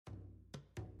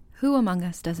Who among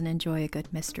us doesn't enjoy a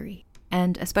good mystery?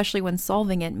 And especially when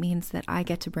solving it means that I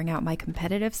get to bring out my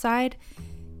competitive side,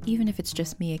 even if it's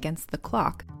just me against the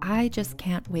clock. I just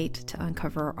can't wait to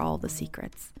uncover all the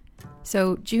secrets.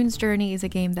 So June's Journey is a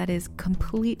game that is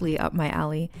completely up my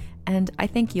alley, and I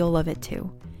think you'll love it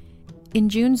too. In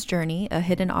June's Journey, a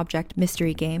hidden object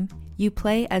mystery game, you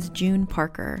play as June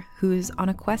Parker, who's on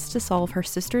a quest to solve her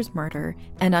sister's murder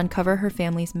and uncover her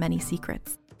family's many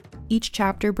secrets. Each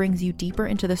chapter brings you deeper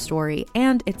into the story,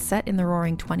 and it's set in the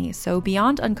Roaring '20s, so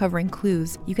beyond uncovering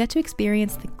clues, you get to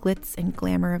experience the glitz and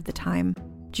glamour of the time.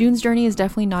 June's Journey is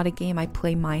definitely not a game I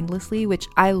play mindlessly, which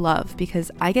I love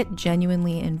because I get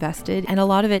genuinely invested, and a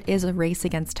lot of it is a race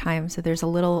against time, so there's a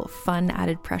little fun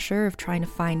added pressure of trying to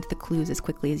find the clues as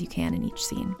quickly as you can in each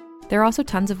scene. There are also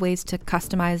tons of ways to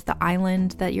customize the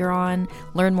island that you're on,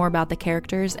 learn more about the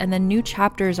characters, and then new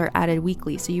chapters are added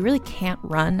weekly, so you really can't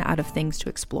run out of things to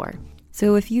explore.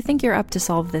 So if you think you're up to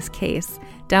solve this case,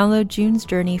 download June's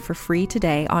Journey for free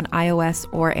today on iOS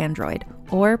or Android,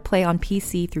 or play on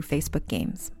PC through Facebook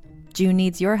Games. June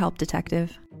needs your help,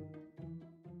 detective.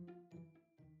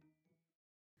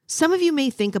 Some of you may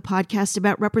think a podcast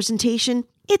about representation,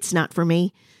 it's not for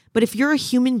me. But if you're a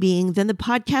human being, then the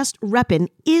podcast Reppin'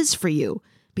 is for you,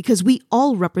 because we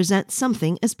all represent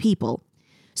something as people.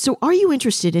 So are you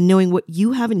interested in knowing what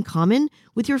you have in common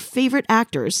with your favorite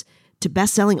actors, to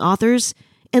best-selling authors,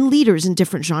 and leaders in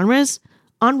different genres?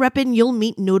 On Reppin', you'll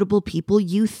meet notable people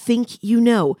you think you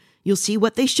know. You'll see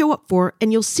what they show up for,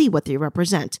 and you'll see what they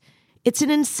represent. It's an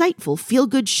insightful,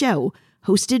 feel-good show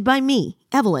hosted by me,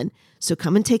 Evelyn. So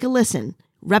come and take a listen.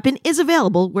 Reppin' is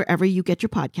available wherever you get your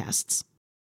podcasts.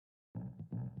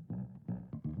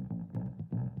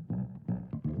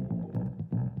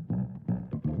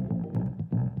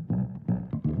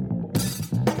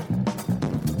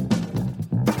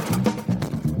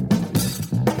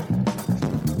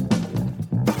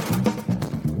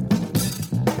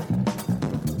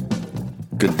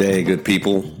 Good day, good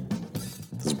people.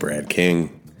 This is Brad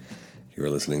King.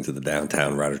 You're listening to the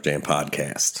Downtown Writers Jam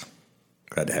podcast.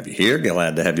 Glad to have you here.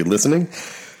 Glad to have you listening.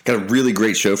 Got a really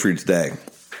great show for you today.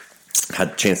 Had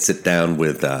a chance to sit down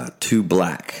with Tu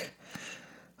Black,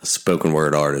 a spoken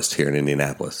word artist here in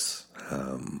Indianapolis.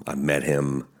 I met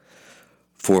him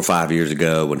 4 or 5 years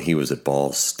ago when he was at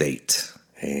Ball State,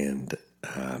 and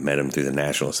met him through the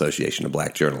National Association of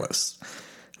Black Journalists,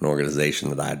 an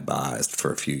organization that I advised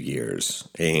for a few years.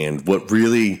 And what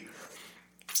really,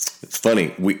 it's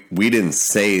funny, we didn't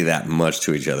say that much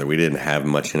to each other. We didn't have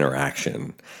much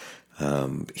interaction.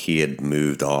 He had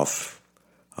moved off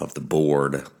of the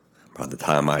board by the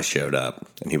time I showed up,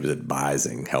 and he was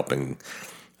advising, helping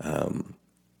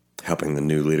the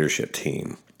new leadership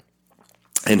team.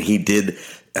 And he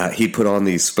put on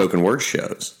these spoken word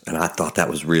shows, and I thought that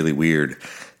was really weird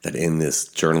that in this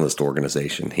journalist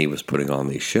organization, he was putting on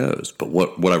these shows. But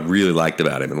what I really liked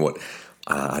about him, and what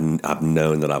I've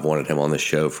known that I've wanted him on this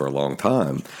show for a long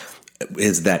time,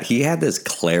 is that he had this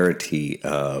clarity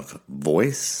of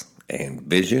voice and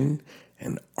vision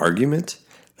and argument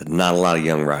that not a lot of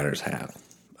young writers have.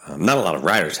 Not a lot of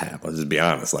writers have, let's just be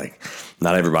honest. Like,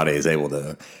 not everybody is able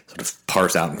to sort of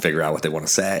parse out and figure out what they want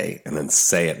to say and then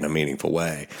say it in a meaningful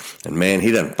way. And man,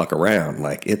 he doesn't fuck around.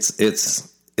 Like, it's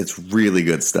really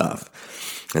good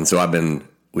stuff. And so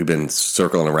we've been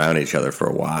circling around each other for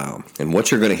a while. And what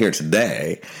you're going to hear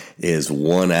today is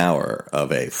 1 hour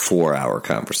of a 4-hour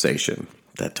conversation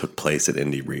that took place at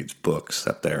Indy Reads Books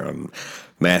up there on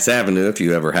Mass Avenue, if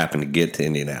you ever happen to get to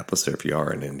Indianapolis, or if you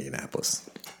are in Indianapolis.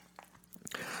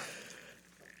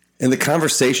 And the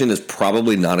conversation is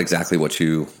probably not exactly what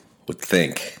you would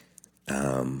think,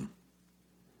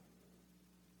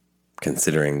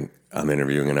 considering I'm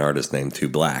interviewing an artist named Tu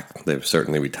Black.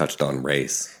 We touched on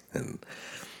race and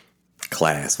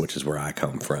class, which is where I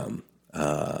come from.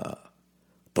 But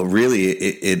really,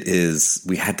 it is,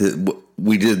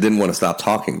 we didn't want to stop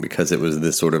talking because it was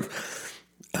this sort of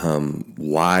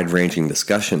wide-ranging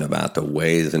discussion about the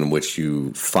ways in which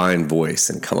you find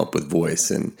voice and come up with voice,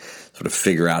 and sort of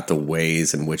figure out the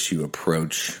ways in which you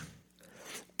approach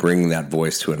bringing that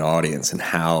voice to an audience, and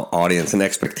how audience and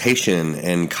expectation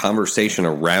and conversation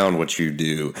around what you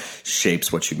do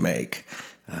shapes what you make.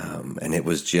 And it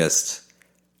was just,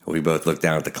 we both looked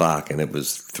down at the clock and it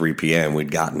was 3 p.m.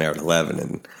 We'd gotten there at 11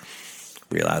 and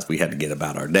realized we had to get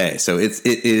about our day. So it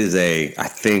is I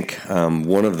think,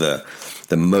 one of the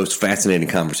most fascinating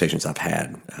conversations I've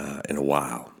had in a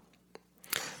while.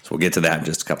 So we'll get to that in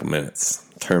just a couple minutes.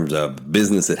 In terms of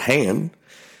business at hand,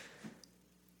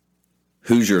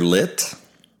 Who's Your Lit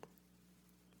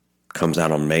comes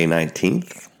out on May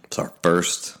 19th. It's our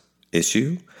first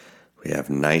issue. We have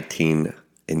 19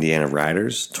 Indiana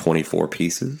Writers, 24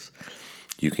 pieces.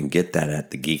 You can get that at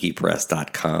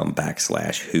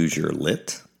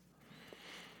thegeekypress.com/HoosierLit.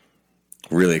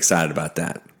 Really excited about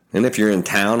that. And if you're in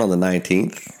town on the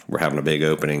 19th, we're having a big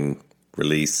opening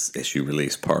issue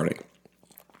release party.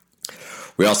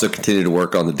 We also continue to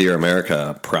work on the Dear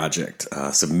America project.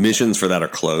 Submissions for that are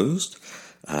closed.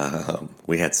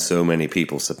 We had so many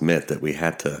people submit that we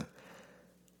had to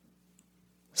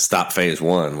stop phase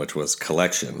one, which was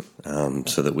collection,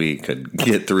 so that we could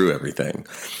get through everything.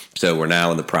 So we're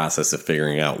now in the process of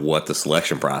figuring out what the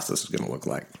selection process is going to look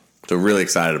like. So really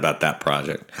excited about that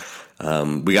project.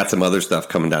 We got some other stuff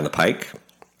coming down the pike.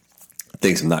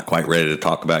 Things I'm not quite ready to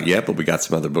talk about yet, but we got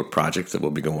some other book projects that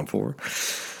we'll be going for.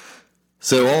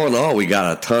 So all in all, we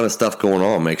got a ton of stuff going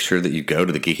on. Make sure that you go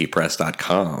to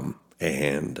thegeekypress.com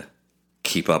and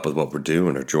keep up with what we're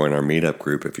doing, or join our meetup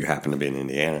group if you happen to be in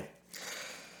Indiana.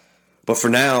 But for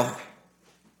now,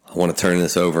 I want to turn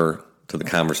this over to the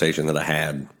conversation that I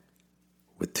had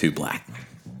with Two Black.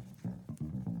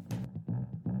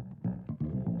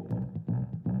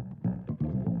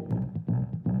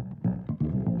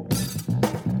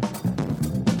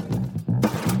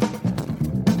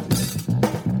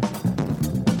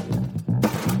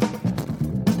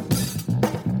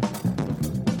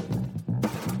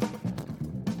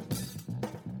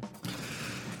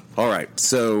 All right,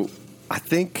 so I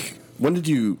think when did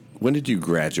you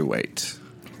graduate?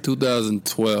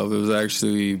 2012. It was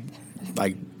actually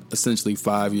like essentially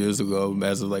 5 years ago,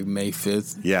 as of like May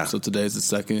 5th. Yeah. So today's the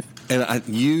 2nd. And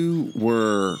you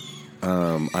were,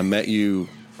 I met you,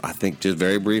 I think, just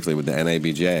very briefly with the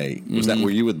NABJ. Was that,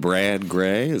 were you with Brad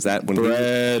Gray? Is that when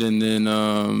Brad and then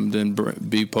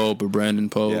B Pope or Brandon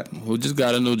Pope, who just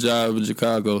got a new job in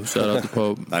Chicago. Shout out to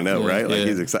Pope. I know, right? Like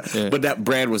he's excited. Yeah. But that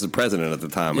Brad was the president at the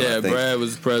time. Yeah, I think. Brad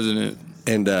was the president.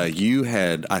 And you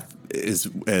had, as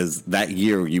that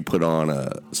year, you put on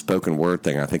a spoken word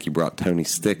thing. I think you brought Tony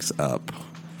Sticks up.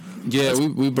 Yeah,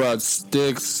 we brought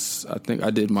Sticks. I think I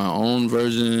did my own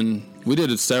version. We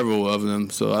did several of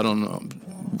them, so I don't know.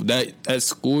 That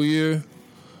school year,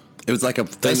 it was like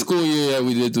that school year that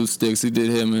we did do Sticks. We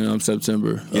did him in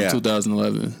September of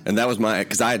 2011, and that was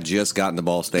because I had just gotten to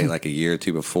Ball State like a year or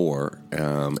two before,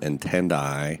 and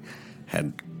Tendai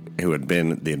who had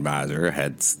been the advisor,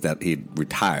 he'd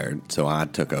retired, so I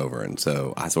took over, and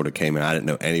so I sort of came in. I didn't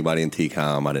know anybody in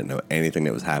TCOM. I didn't know anything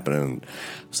that was happening. I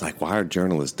was like, why are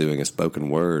journalists doing a spoken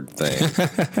word thing?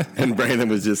 And Brandon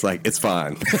was just like, it's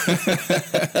fine.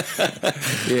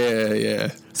 Yeah.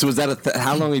 So was that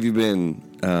how long have you been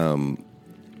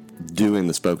doing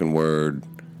the spoken word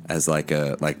as like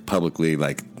publicly,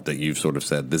 like that you've sort of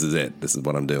said, this is it, this is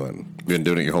what I'm doing? You've been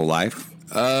doing it your whole life?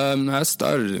 I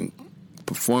started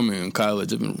performing in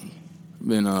college. I've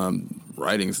been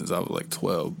writing since I was like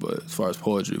 12, but as far as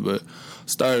poetry, but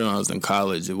started when I was in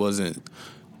college. It wasn't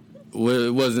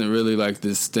really like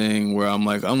this thing where I'm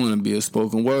like, I'm going to be a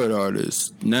spoken word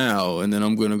artist now, and then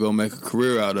I'm going to go make a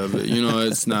career out of it. You know,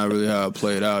 it's not really how it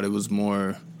played out. It was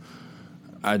more,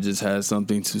 I just had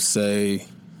something to say.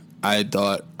 I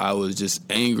thought I was just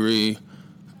angry,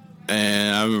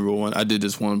 and I remember when I did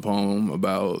this one poem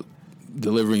about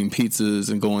delivering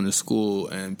pizzas and going to school,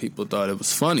 and people thought it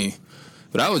was funny,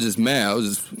 but I was just mad. I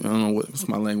don't know what's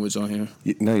my language on here.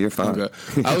 No, you're fine. Okay.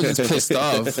 I was just pissed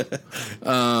off,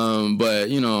 but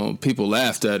you know, people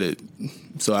laughed at it.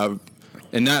 So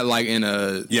and not like in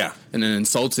an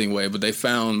insulting way, but they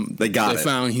found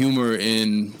humor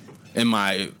in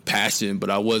my passion, but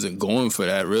I wasn't going for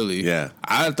that really. Yeah,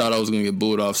 I thought I was going to get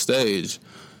booed off stage.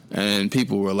 And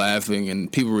people were laughing,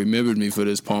 and people remembered me for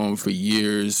this poem for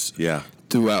years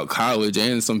throughout college,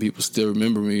 and some people still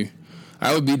remember me.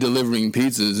 I would be delivering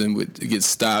pizzas and would get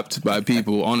stopped by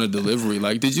people on a delivery.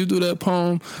 Like, did you do that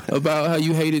poem about how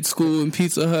you hated school and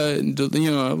Pizza Hut? And,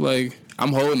 you know, like,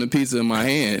 I'm holding the pizza in my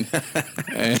hand.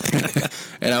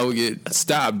 and I would get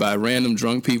stopped by random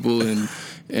drunk people in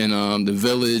the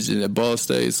Village and at Ball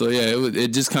State. So, yeah, it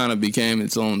just kind of became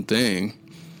its own thing.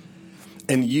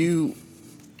 And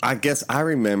I guess I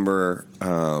remember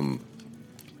the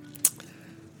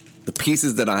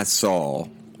pieces that I saw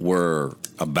were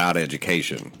about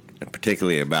education, and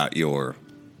particularly about your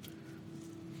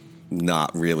not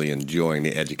really enjoying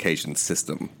the education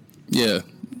system. Yeah,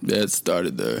 it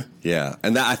started there. Yeah,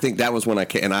 and I think that was when I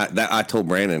came, and I told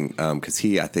Brandon because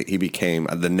I think he became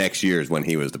the next year is when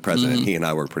he was the president. Mm-hmm. He and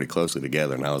I worked pretty closely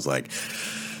together, and I was like,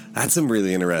 that's some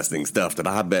really interesting stuff that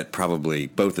I bet probably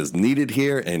both is needed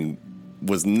here and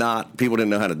people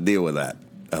didn't know how to deal with that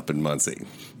up in Muncie.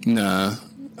 Nah.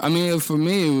 I mean, for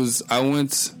me, it was, I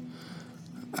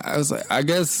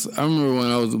guess, I remember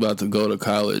when I was about to go to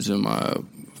college and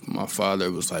my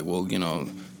father was like, well,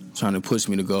 trying to push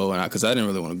me to go, and because I didn't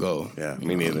really want to go. Yeah,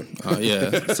 me neither.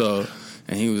 So,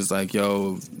 and he was like,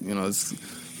 yo, you're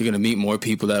gonna meet more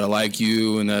people that are like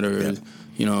you and that are,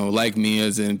 like me,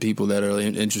 as in people that are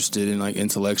interested in like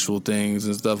intellectual things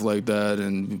and stuff like that,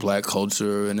 and black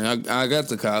culture. And I got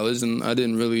to college, and I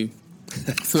didn't really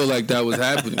feel like that was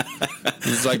happening. It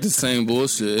was like the same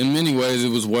bullshit. In many ways, it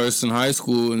was worse in high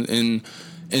school, and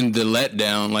in the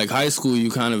letdown. Like high school, you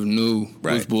kind of knew it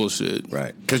was bullshit,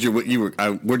 right? Because you were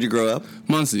where'd you grow up?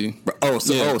 Muncie.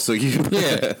 So you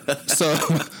So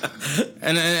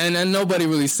and nobody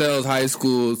really sells high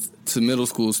school to middle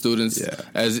school students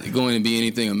as going to be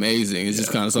anything amazing. It's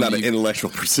just kind of something not an intellectual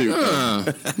pursuit,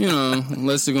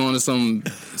 unless you're going to some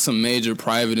major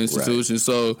private institution. Right.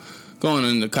 So going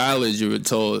into college, you're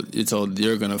told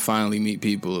you're going to finally meet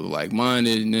people of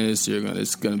like-mindedness.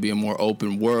 It's going to be a more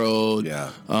open world.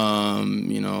 Yeah.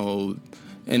 And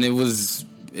it was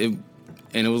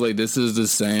like, this is the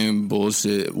same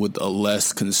bullshit with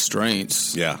less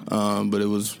constraints. Yeah. But it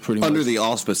was pretty under much the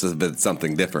auspices of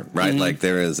something different, right? Like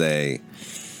there is I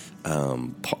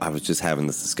was just having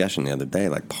this discussion the other day.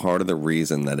 Like part of the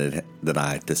reason that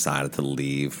I decided to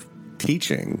leave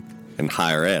teaching in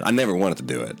higher ed, I never wanted to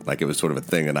do it. Like it was sort of a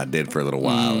thing that I did for a little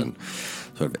while, and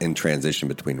sort of in transition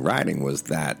between writing, was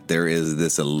that there is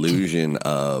this illusion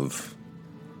of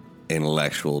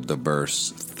intellectual,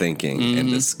 diverse thinking and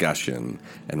discussion,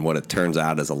 and what it turns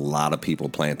out is a lot of people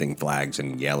planting flags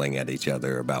and yelling at each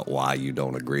other about why you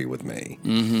don't agree with me.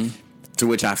 To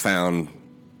which I found,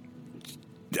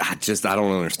 I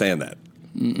don't understand that.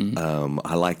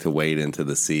 I like to wade into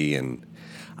the sea, and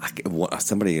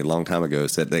somebody a long time ago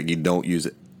said that you don't use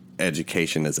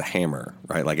education as a hammer,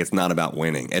 right? Like it's not about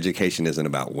winning. Education isn't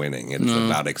about winning. It's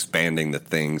about expanding the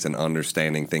things and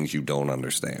understanding things you don't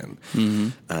understand.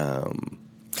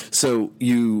 So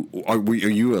were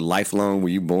you a lifelong? Were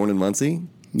you born in Muncie?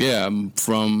 Yeah, I'm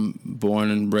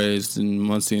born and raised in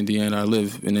Muncie, Indiana. I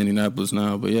live in Indianapolis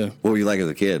now, but yeah. What were you like as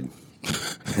a kid?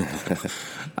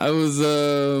 I was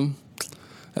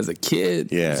as a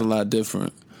kid. Yeah, it was a lot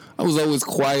different. I was always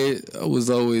quiet. I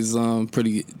was always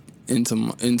pretty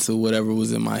into whatever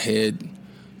was in my head.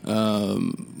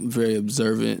 Very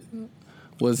observant.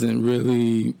 Wasn't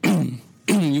really.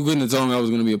 You couldn't have told me I was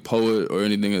going to be a poet or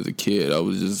anything as a kid. I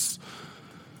was just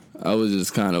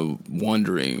kind of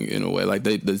wondering in a way. Like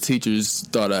the teachers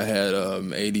thought I had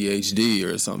ADHD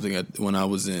or something when I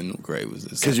was in grade. Was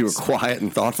this because you were quiet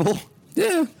and thoughtful?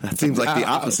 Yeah. That seems like the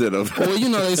opposite of... Well,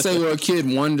 they say a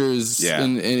kid wonders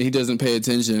and he doesn't pay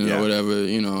attention or whatever,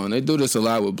 and they do this a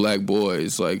lot with black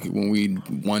boys. Like when we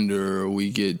wonder or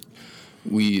we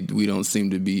don't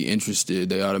seem to be interested,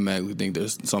 they automatically think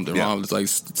there's something wrong. It's like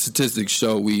statistics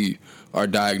show we are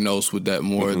diagnosed with that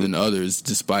more than others,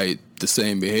 despite the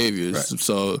same behaviors. Right.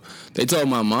 So they told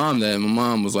my mom that, and my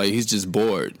mom was like, he's just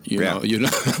bored, you know.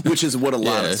 Which is what a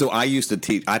lot of... So I used to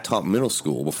teach... I taught middle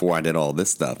school before I did all this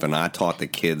stuff, and I taught the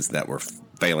kids that were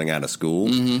failing out of school.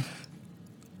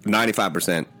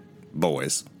 95%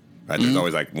 boys. Right? There's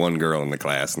always like one girl in the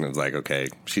class, and it was like, okay,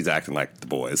 she's acting like the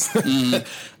boys. And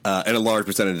a large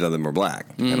percentage of them are black.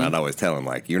 And I'd always tell them,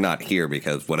 like, you're not here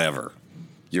because whatever.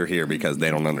 You're here because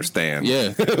they don't understand who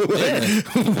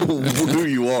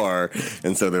you are.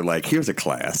 And so they're like, here's a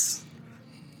class.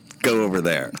 Go over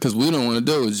there. Because we don't want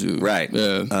to do with you. Right.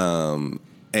 Yeah.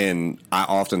 And I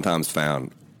oftentimes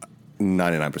found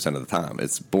 99% of the time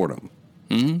it's boredom.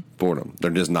 Boredom.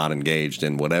 They're just not engaged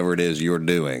in whatever it is you're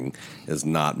doing is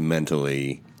not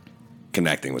mentally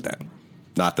connecting with that.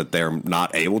 Not that they're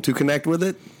not able to connect with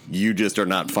it. You just are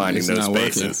not finding those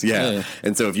spaces. Yeah.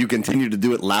 And so if you continue to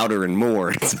do it louder and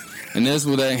more. And that's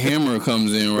where that hammer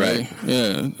comes in, right?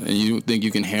 Yeah. And you think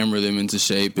you can hammer them into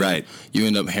shape. Right. You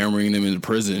end up hammering them into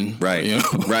prison. Right.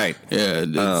 Right. Yeah.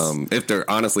 If they're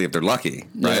lucky.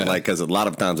 Right. Yeah. Like, because a lot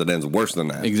of times it ends worse than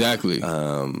that. Exactly.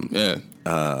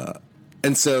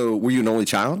 And so were you an only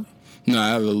child? No, I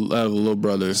have a little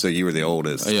brother. So you were the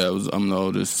oldest. Yeah, I'm the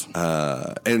oldest.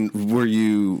 And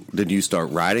did you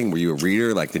start writing? Were you a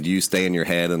reader? Like, did you stay in your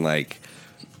head and like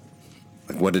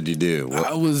what did you do?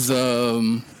 I was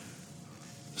trying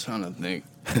to think.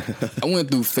 I went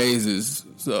through phases.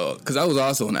 So, because I was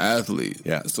also an athlete.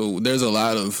 Yeah. So there's a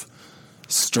lot of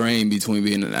strain between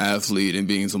being an athlete and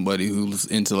being somebody who's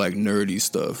into like nerdy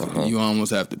stuff. You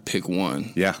almost have to pick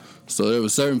one. Yeah. So there were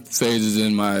certain phases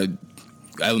in my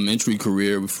elementary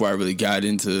career before I really got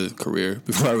into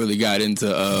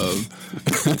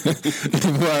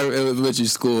elementary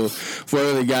school, before I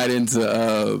really got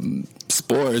into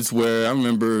sports, where I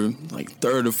remember like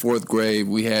third or fourth grade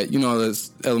we had,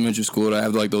 that's elementary school, I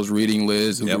have like those reading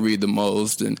lists who could read the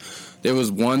most, and there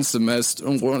was one semester,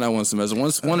 well, not one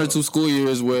semester, one or two school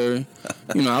years where,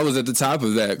 I was at the top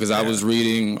of that because I was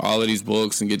reading all of these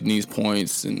books and getting these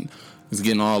points and was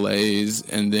getting all A's,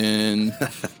 and then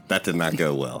that did not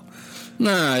go well.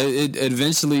 Nah, it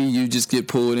eventually you just get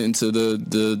pulled into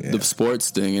the sports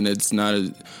thing, and it's not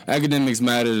academics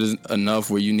mattered enough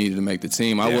where you needed to make the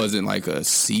team. I wasn't like a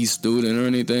C student or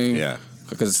anything,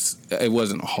 because it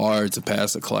wasn't hard to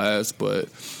pass a class, but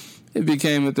it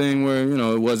became a thing where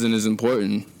it wasn't as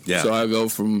important. Yeah. So I go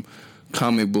from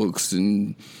comic books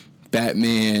and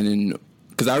Batman and.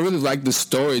 Because I really like the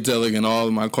storytelling in all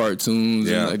of my cartoons.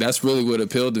 Yeah. And that's really what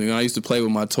appealed to me. I used to play with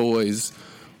my toys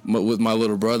with my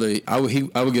little brother. I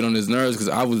would get on his nerves because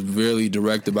I was really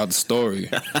direct about the story.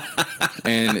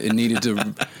 And it needed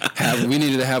to we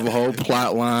needed to have a whole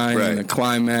plot line and a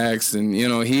climax. And,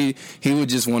 he would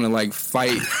just want to, like,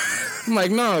 fight. I'm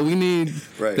like, no, we need...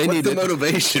 Right. What's the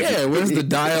motivation? Yeah, where's the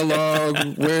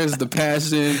dialogue? Where's the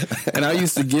passion? And we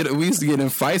used to get in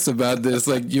fights about this.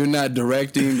 Like, you're not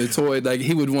directing the toy. Like,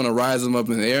 he would want to rise them up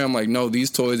in the air. I'm like, no,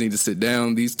 these toys need to sit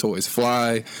down. These toys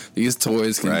fly. These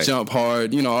toys can jump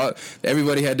hard.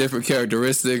 Everybody had different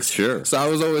characteristics. Sure. So I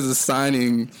was always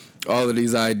assigning all of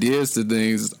these ideas to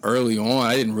things early on.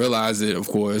 I didn't realize it, of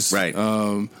course. Right.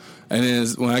 And then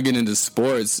when I get into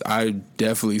sports, I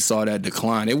definitely saw that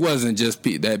decline. It wasn't just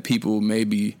that people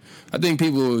maybe... I think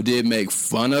people did make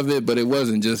fun of it, but it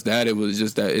wasn't just that. It was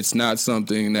just that it's not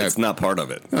something that... It's not part of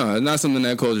it. No, it's not something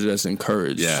that culture that's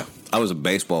encouraged. Yeah. I was a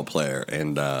baseball player,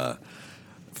 and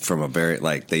from a very...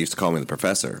 Like, they used to call me the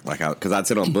professor. Like, because I'd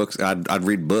sit on books. I'd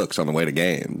read books on the way to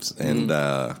games, and...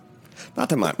 Not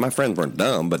that my friends weren't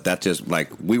dumb, but that just,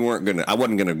 like, I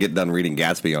wasn't going to get done reading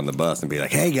Gatsby on the bus and be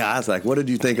like, hey, guys, like, what did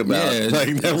you think about it?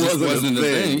 Like, that wasn't a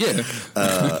thing.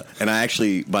 Yeah. And I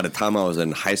actually, by the time I was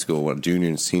in high school, junior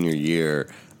and senior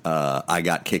year, I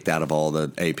got kicked out of all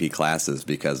the AP classes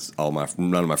because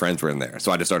none of my friends were in there.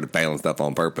 So I just started failing stuff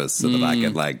on purpose so that I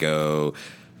could, like, go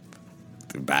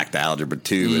back to Algebra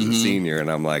 2 as a senior. And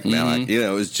I'm like, now, it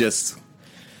was just...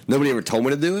 Nobody ever told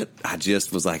me to do it. I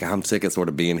just was like, I'm sick of sort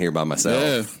of being here by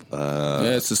myself. Yeah,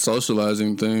 it's a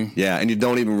socializing thing. Yeah, and you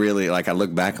don't even really, like, I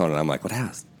look back on it, I'm like, well, that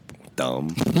was dumb.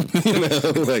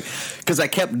 Because I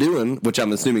kept doing, which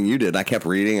I'm assuming you did, I kept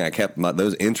reading,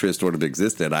 those interests sort of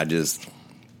existed. I just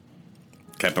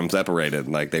kept them separated.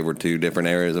 Like, they were two different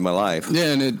areas of my life.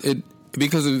 Yeah, and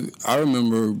I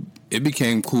remember it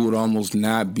became cool to almost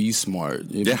not be smart.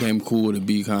 It became cool to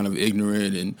be kind of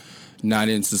ignorant and not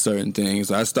into certain things.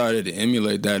 I started to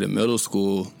emulate that in middle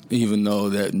school, even though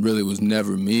that really was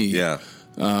never me. Yeah.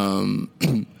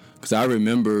 Because I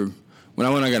remember when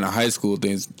I got into high school,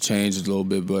 things changed a little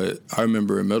bit, but I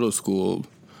remember in middle school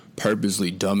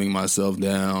purposely dumbing myself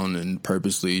down and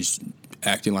purposely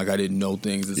acting like I didn't know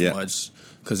things as much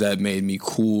because that made me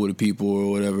cool to people or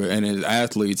whatever. And as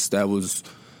athletes, that was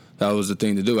the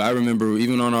thing to do. I remember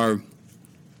even on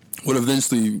what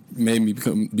eventually made me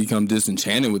become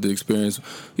disenchanted with the experience,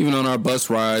 even on our bus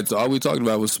rides, all we talked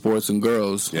about was sports and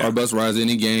girls. Yeah. Our bus rides,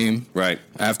 any game,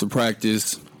 after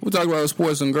practice, we talk about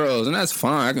sports and girls, and that's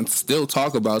fine. I can still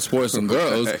talk about sports and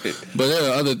girls, but there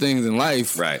are other things in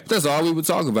life. Right. That's all we would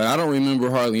talk about. I don't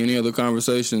remember hardly any other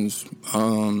conversations,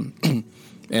 and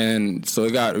so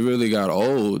it really got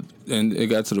old, and it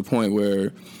got to the point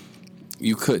where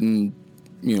you couldn't,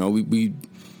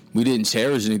 we didn't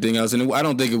cherish anything else, and I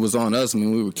don't think it was on us. I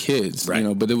mean, we were kids,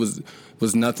 but it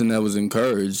was nothing that was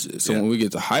encouraged. So when we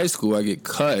get to high school, I get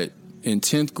cut in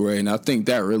 10th grade, and I think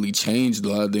that really changed a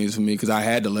lot of things for me because I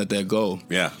had to let that go.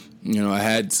 Yeah.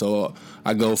 So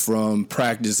I go from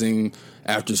practicing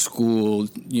after school,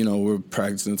 we're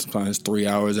practicing sometimes 3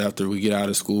 hours after we get out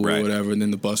of school or whatever, and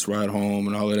then the bus ride home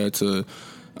and all of that to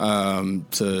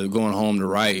going home to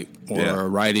write or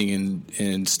writing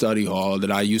in study hall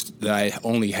that I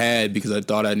only had because I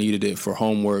thought I needed it for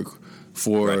homework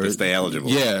to stay eligible.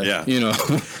 Yeah.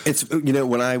 It's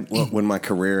when my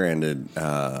career ended,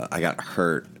 I got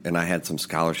hurt and I had some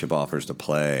scholarship offers to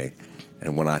play,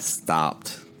 and when I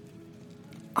stopped,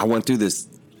 I went through this.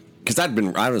 Because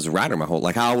I was a writer my whole,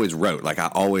 like I always wrote, like I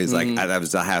always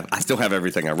I still have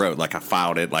everything I wrote, like I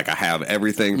filed it, like I have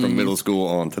everything from middle school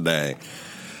on today.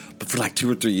 But for like 2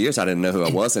 or 3 years, I didn't know who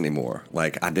I was anymore.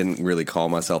 Like I didn't really call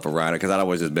myself a writer because I'd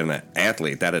always just been an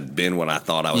athlete. That had been what I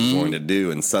thought I was going to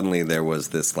do, and suddenly there was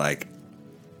this like,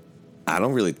 I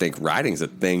don't really think writing's a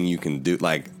thing you can do.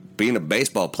 Like being a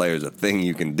baseball player is a thing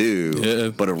you can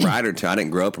do, but a writer too. I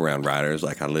didn't grow up around writers.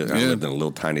 Like I lived in a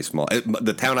little tiny small.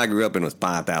 The town I grew up in was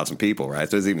 5,000 people, right?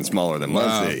 So it was even smaller than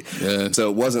Muncie. Yeah. So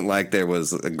it wasn't like there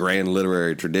was a grand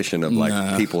literary tradition of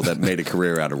like people that made a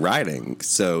career out of writing.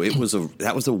 So it was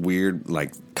that was a weird,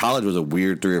 like, college was a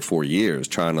weird 3 or 4 years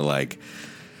trying to like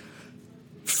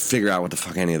figure out what the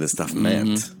fuck any of this stuff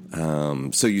meant.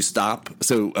 So you stop.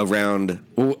 So around,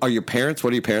 what are your parents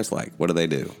like? What do they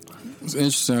do? It's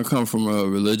interesting. I come from a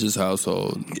religious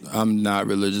household. I'm not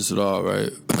religious at all,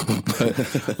 right?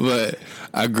 but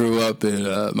I grew up in,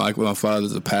 my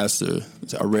father's a pastor.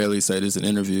 I rarely say this in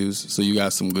interviews, so you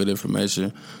got some good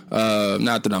information.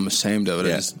 Not that I'm ashamed of it.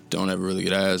 I just don't ever really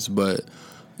get asked. But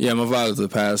yeah, my father's a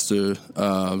pastor.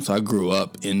 So I grew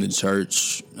up in the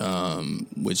church,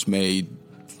 which made,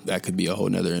 that could be a whole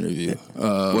nother interview.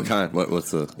 What kind? What's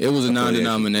the? It was a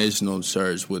non-denominational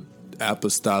church with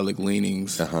apostolic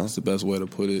leanings. That's the best way to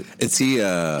put it. Is he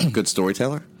a good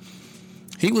storyteller?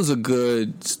 He was a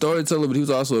good storyteller, but he was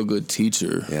also a good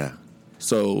teacher. Yeah.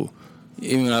 So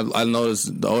even I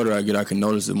noticed, the older I get, I can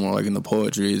notice it more. Like in the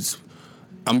poetry,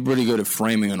 I'm pretty good at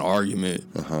framing an argument,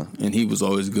 and he was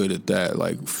always good at that,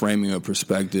 like framing a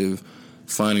perspective,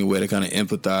 finding a way to kind of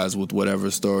empathize with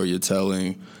whatever story you're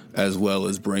telling, as well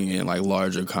as bring in like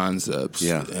larger concepts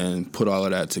and put all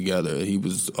of that together. He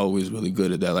was always really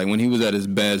good at that. Like when he was at his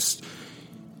best,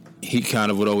 he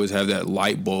kind of would always have that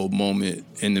light bulb moment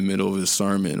in the middle of his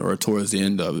sermon or towards the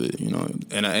end of it, you know.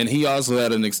 And he also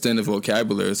had an extended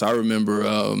vocabulary. So I remember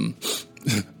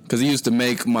because he used to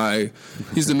make my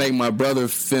brother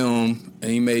film,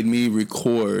 and he made me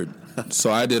record.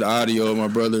 So I did audio, my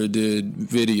brother did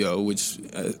video, which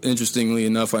interestingly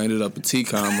enough, I ended up at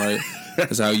TCOM, right?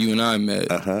 That's how you and I met.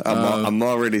 I'm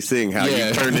already seeing how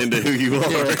you turned into who you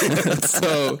are.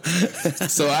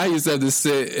 So I used to have to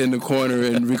sit in the corner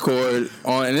and record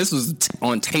on, and this was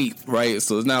on tape, right?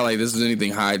 So it's not like this was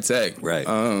anything high tech. Right.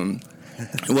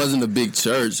 It wasn't a big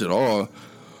church at all.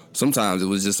 Sometimes it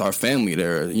was just our family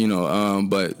there, you know.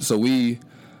 But so I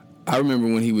remember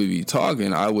when he would be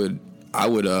talking, I would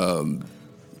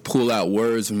pull out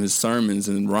words from his sermons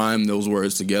and rhyme those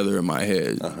words together in my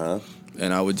head.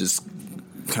 And I would just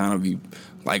kind of be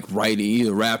like writing,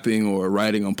 either rapping or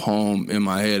writing a poem in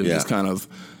my head, and just kind of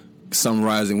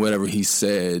summarizing whatever he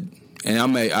said. And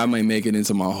I may make it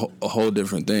into a whole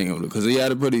different thing, because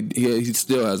he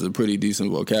still has a pretty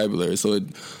decent vocabulary. So it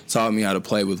taught me how to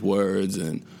play with words,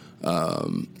 and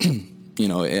you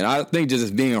know, and I think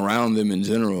just being around them in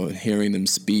general and hearing them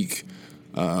speak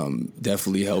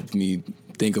definitely helped me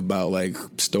think about like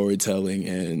storytelling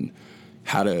and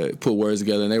how to put words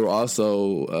together. And they were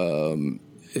also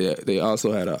they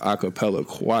also had an a cappella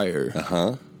choir.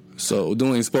 So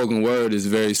doing spoken word is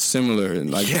very similar, and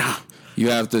like you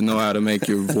have to know how to make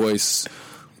your voice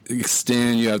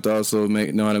extend. You have to also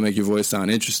know how to make your voice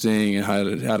sound interesting, and how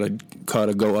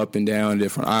to go up and down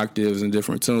different octaves and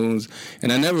different tunes.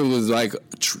 And I never was like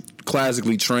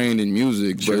classically trained in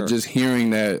music, but just hearing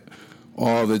that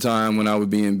all the time when I would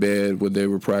be in bed, what they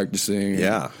were practicing.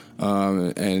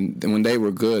 And when they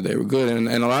were good, And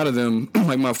a lot of them,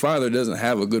 like my father doesn't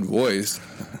have a good voice,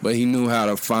 but he knew how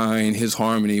to find his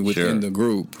harmony within the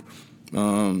group.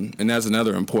 And that's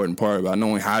another important part about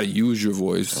knowing how to use your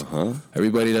voice.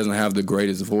 Everybody doesn't have the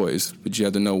greatest voice, but you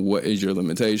have to know what is your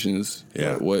limitations.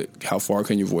 How far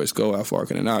can your voice go? How far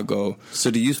can it not go? So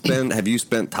have you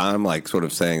spent time like sort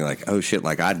of saying like, oh shit,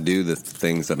 like I do the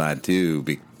things that I do,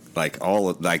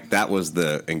 that was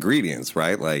the ingredients,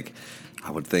 right? Like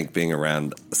I would think being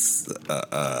around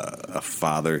a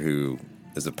father who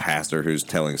is a pastor who's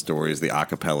telling stories, the a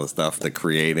cappella stuff, the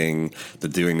creating, the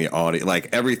doing the audio, like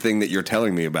everything that you're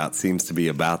telling me about seems to be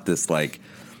about this like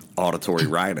auditory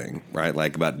writing, right?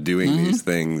 Like about doing these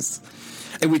things.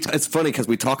 And it's funny because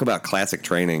we talk about classic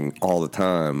training all the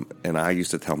time, and I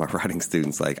used to tell my writing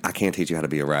students, like, I can't teach you how to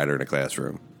be a writer in a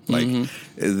classroom. Like,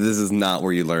 this is not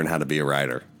where you learn how to be a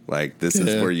writer. Like, this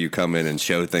is where you come in and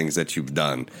show things that you've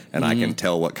done, and I can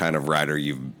tell what kind of writer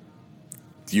you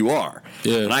are.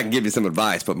 And I can give you some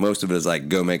advice, but most of it is like,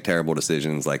 go make terrible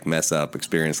decisions, like mess up,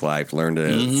 experience life, learn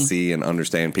to see and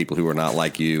understand people who are not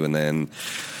like you, and then,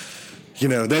 you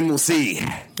know, then we'll see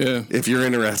if you're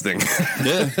interesting.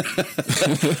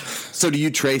 So do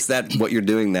you trace what you're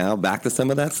doing now back to some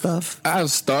of that stuff? I've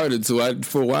started to.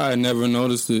 For a while, I never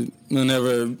noticed it. I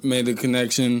never made the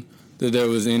connection that there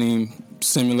was any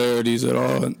similarities at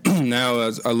all. Now,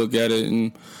 as I look at it,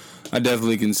 and I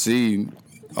definitely can see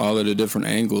all of the different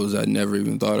angles I'd never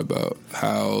even thought about.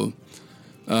 How,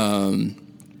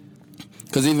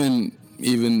 because even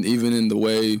in the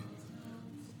way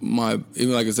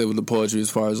even like I said with the poetry, as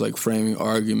far as like framing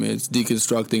arguments,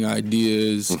 deconstructing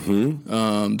ideas,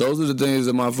 those are the things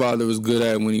that my father was good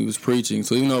at when he was preaching.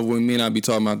 So even though we may not be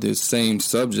talking about the same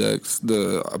subjects,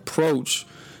 the approach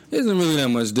isn't really that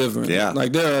much different. Yeah.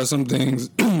 Like there are some things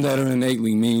that are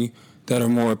innately me that are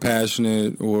more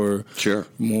passionate or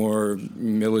more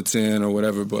militant or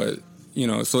whatever, but you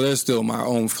know, so there's still my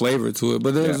own flavor to it.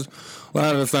 But there's a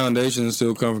lot of the foundations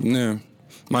still come from there.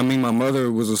 I mean, my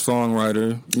mother was a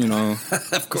songwriter, you know.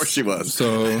 Of course she was.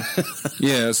 So,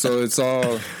 yeah, so it's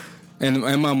all... And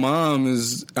my mom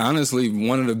is honestly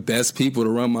one of the best people to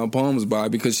run my poems by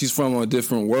because she's from a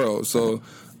different world. So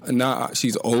now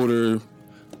she's older.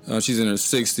 She's in her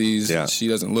 60s. Yeah. She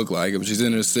doesn't look like it, but she's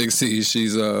in her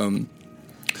 60s.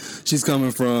 She's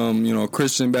coming from, you know, a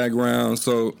Christian background.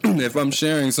 So if I'm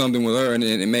sharing something with her and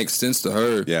it makes sense to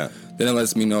her... Yeah. Then it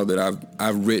lets me know that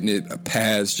I've written it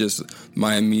past just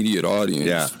my immediate audience.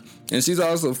 Yeah. And she's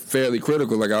also fairly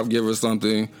critical. Like, I'll give her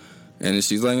something, and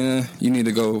she's like, you need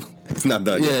to go. It's not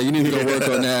done yet. Yeah, you need to go work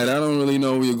on that. I don't really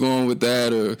know where you're going with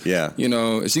that. Or, you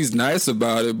know, she's nice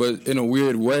about it, but in a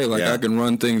weird way. Like, I can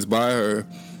run things by her,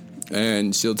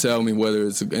 and she'll tell me whether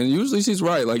it's... And usually she's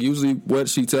right. Like, usually what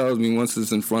she tells me once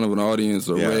it's in front of an audience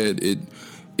or read,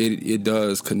 it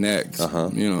does connect,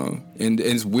 you know. And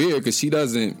it's weird because she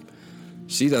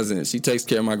takes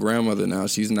care of my grandmother now.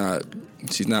 She's not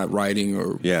writing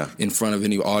or in front of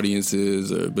any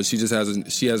audiences, but she just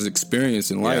has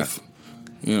experience in life.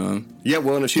 You know. Yeah,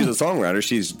 well, and if she's a songwriter,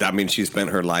 she spent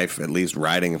her life at least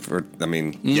writing for. I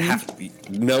mean, you have to,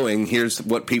 knowing here's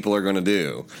what people are going to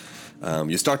do.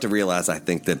 You start to realize, I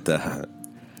think, that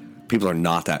people are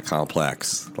not that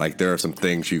complex. Like there are some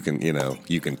things you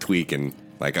can tweak and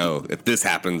like, oh, if this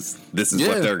happens, this is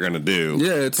what they're going to do.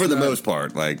 Yeah, it's for the most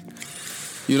part, like.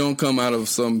 You don't come out of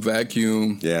some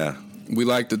vacuum. Yeah. We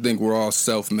like to think we're all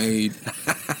self-made,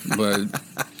 but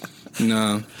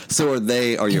no. So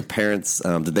are your parents,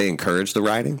 did they encourage the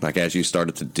writing? Like as you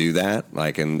started to do that,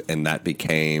 like and that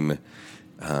became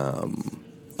a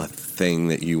thing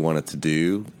that you wanted to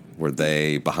do? Were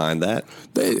they behind that?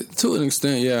 They, to an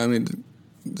extent, yeah. I mean,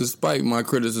 despite my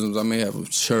criticisms I may have of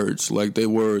church, like they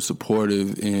were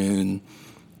supportive in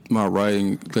my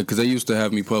writing, because they used to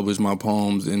have me publish my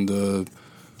poems in the...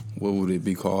 What would it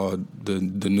be called? The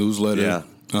newsletter. Yeah.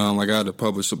 Like I had to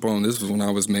publish a poem. This was when I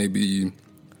was maybe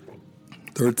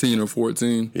 13 or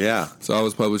 14. Yeah. So I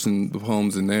was publishing the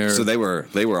poems in there. So they were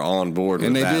on board with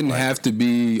and that. And they didn't have to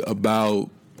be about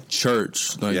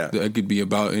church. Like it could be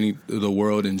about the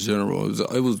world in general.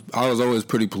 I was always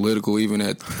pretty political even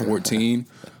at 14.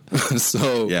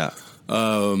 So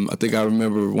I think I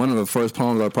remember one of the first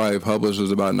poems I probably published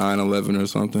was about 9/11 or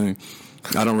something.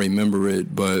 I don't remember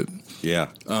it, but yeah.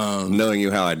 Knowing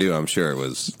you how I do, I'm sure it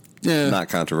was not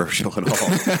controversial at all.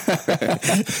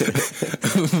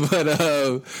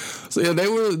 But so yeah,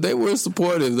 they were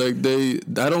supportive. Like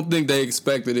I don't think they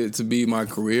expected it to be my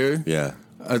career. Yeah.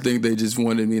 I think they just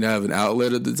wanted me to have an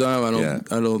outlet at the time.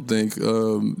 I don't think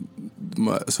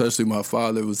especially my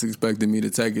father was expecting me to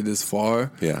take it this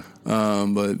far. Yeah.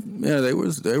 But yeah, they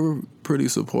were pretty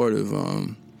supportive.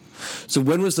 So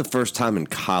when was the first time in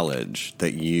college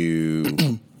that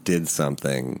you did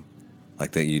something,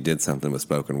 like that you did something with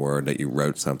spoken word, that you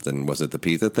wrote something? Was it the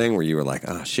Pizza thing where you were like,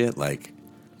 oh shit, like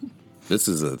this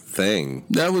is a thing?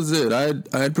 That was it. I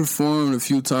had performed a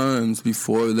few times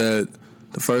before that.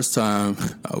 The first time,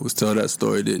 I always tell that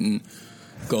story, didn't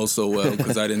go so well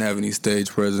because I didn't have any stage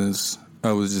presence.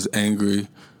 I was just angry.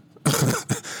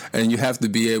 And you have to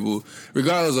be able,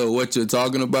 regardless of what you're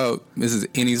talking about, this is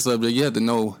any subject, you have to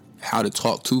know how to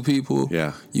talk to people.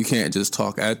 Yeah. You can't just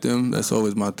talk at them. That's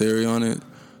always my theory on it.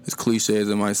 As cliche as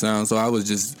it might sound. So I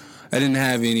didn't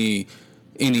have any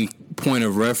point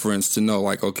of reference to know,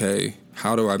 like, okay,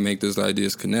 how do I make those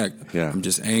ideas connect? Yeah. I'm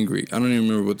just angry. I don't even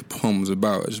remember what the poem was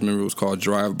about. I just remember it was called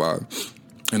Drive By.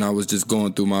 And I was just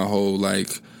going through my whole,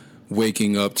 like,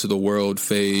 waking up to the world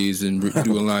phase and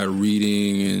doing a lot of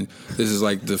reading. And this is,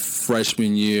 like, the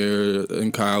freshman year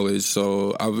in college.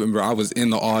 So I remember I was in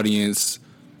the audience.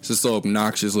 It's just so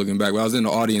obnoxious looking back. But I was in the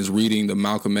audience reading the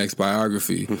Malcolm X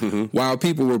biography while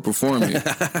people were performing.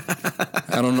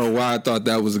 I don't know why I thought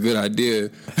that was a good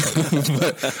idea.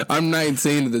 But I'm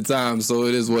 19 at the time, so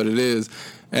it is what it is.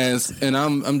 And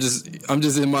I'm just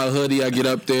in my hoodie. I get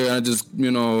up there and I just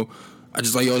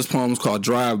like, yo, this poem was called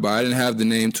Drive By. I didn't have the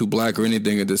name Too Black or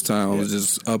anything at this time. I was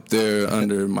just up there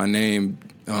under my name.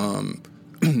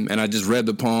 And I just read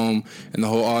the poem, and the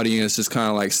whole audience just kind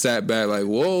of like sat back like,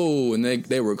 whoa, and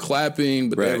they were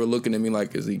clapping, but they were looking at me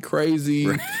like, is he crazy?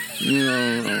 Right. You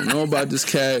know, I don't know about this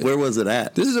cat. Where was it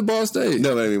at? This is at Ball State.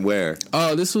 No, I mean, where?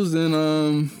 Oh, this was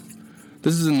in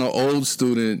This is in the old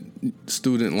student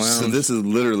lounge. So this is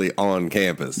literally on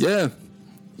campus. Yeah.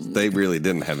 They really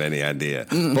didn't have any idea.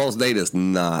 Ball State is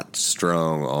not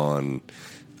strong on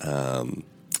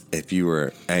if you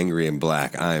were angry and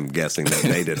black. I am guessing that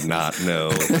they did not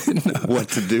know what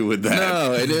to do with that.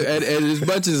 No, and as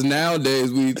much as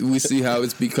nowadays we see how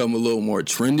it's become a little more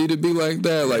trendy to be like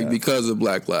that, like because of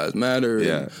Black Lives Matter.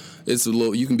 Yeah. It's a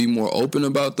little, you can be more open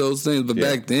about those things. But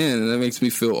back then, and that makes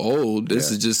me feel old, this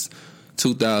is just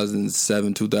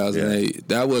 2007, 2008. Yeah.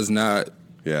 That was not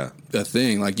a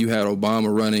thing. Like, you had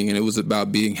Obama running, and it was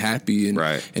about being happy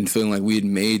and feeling like we had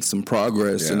made some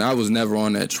progress. Yeah. And I was never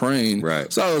on that train.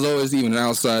 Right. So I was always even an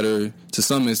outsider to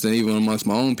some extent, even amongst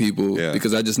my own people,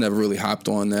 because I just never really hopped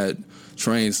on that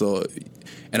train. So,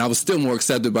 and I was still more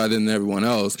accepted by them than everyone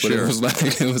else. But it was like,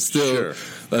 it was still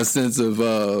a sense of...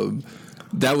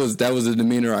 That was the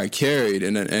demeanor I carried,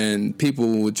 and people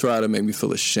would try to make me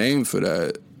feel ashamed for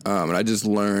that. And I just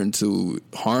learned to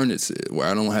harness it, where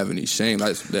I don't have any shame.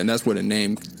 And that's where the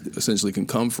name essentially can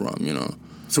come from, you know.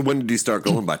 So when did you start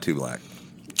going by Too Black?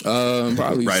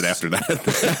 Probably right after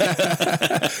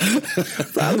that.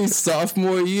 Probably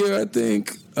sophomore year, I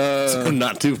think. So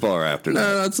not too far after that.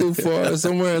 No, not too far.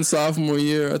 Somewhere in sophomore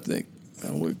year, I think.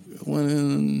 I went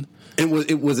in.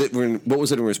 What was it in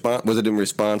response? Was it in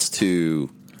response to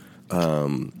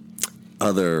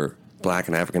other Black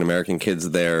and African American kids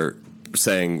there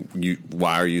saying,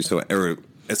 "Why are you so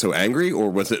angry?" Or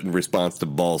was it in response to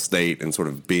Ball State and sort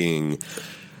of being?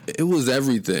 It was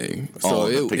everything. All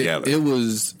of it together. It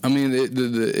was. I mean,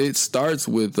 it starts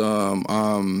with I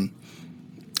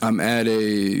had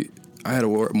to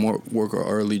work an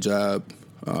early job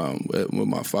with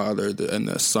my father in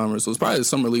the summer. So it was probably the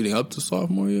summer leading up to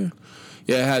sophomore year.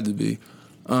 Yeah, it had to be.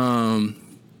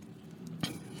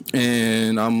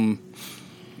 And I'm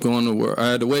going to work. I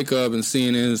had to wake up and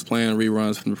CNN is playing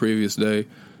reruns from the previous day.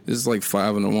 It's like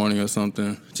 5 in the morning or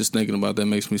something. Just thinking about that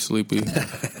makes me sleepy.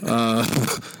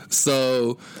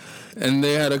 So, and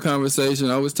they had a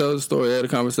conversation. I always tell the story. They had a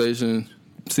conversation,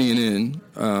 CNN.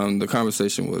 The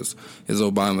conversation was, is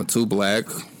Obama too black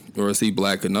or is he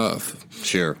black enough?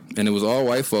 Sure. And it was all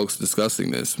white folks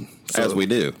discussing this. So, as we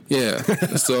do. Yeah.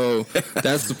 So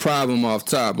that's the problem off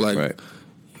top. Like,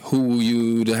 who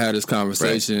you to have this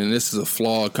conversation, and this is a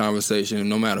flawed conversation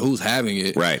no matter who's having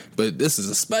it. Right. But this is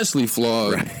especially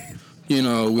flawed, you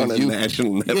know, with on a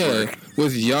national network. Yeah,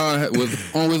 with y'all,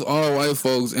 with all white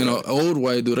folks and an old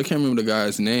white dude. I can't remember the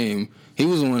guy's name. He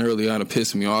was the one early on to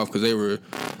piss me off because they were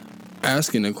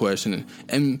asking the question.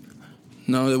 And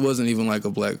no, it wasn't even like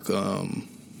a black...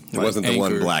 it wasn't the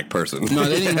one black person. No,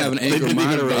 they didn't have an anchor they didn't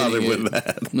moderating even bother it. with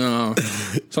that. No.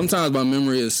 Sometimes my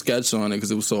memory is sketched on it because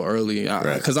it was so early.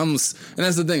 Because and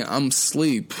that's the thing, I'm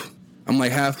asleep. I'm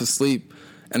like half asleep.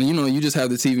 And you know, you just have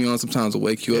the TV on sometimes to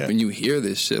wake you up and you hear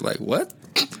this shit. Like, what?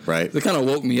 Right. It kind of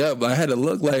woke me up. But I had to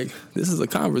look like, this is a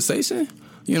conversation?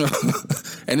 You know?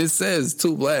 And it says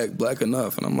too black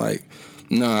enough. And I'm like,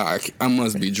 nah, I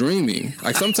must be dreaming.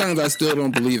 Like, sometimes I still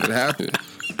don't believe it happened.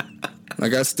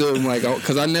 Like, I still am like,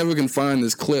 because I never can find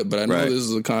this clip, but I know this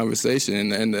is a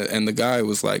conversation. And the guy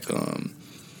was like,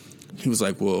 he was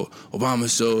like, well,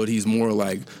 Obama showed he's more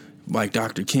like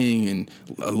Dr. King and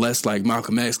less like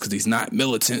Malcolm X because he's not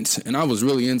militant. And I was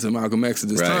really into Malcolm X at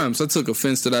this time, so I took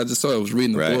offense to that. I just thought I was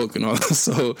reading the book and all.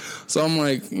 So I'm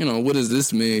like, you know, what does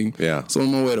this mean? Yeah. So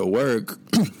on my way to work,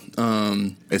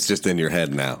 it's just in your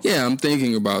head now. Yeah, I'm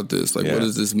thinking about this. Like, what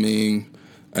does this mean?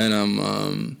 And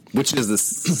I'm, which is the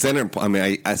center. I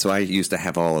mean, I used to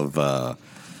have all of. When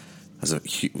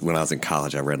I was in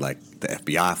college, I read like the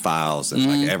FBI files and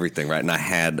like everything, right? And I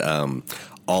had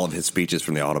all of his speeches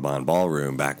from the Audubon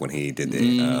Ballroom back when he did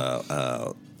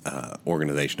the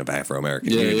Organization of Afro-American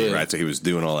Unity, right? So he was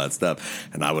doing all that stuff,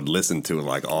 and I would listen to it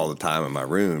like all the time in my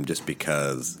room, just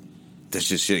because there's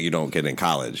just shit you don't get in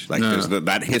college. Like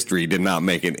that history did not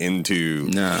make it into.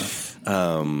 No.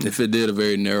 If it did, a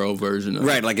very narrow version of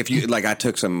it. Like if you I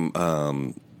took some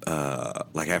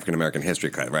like African American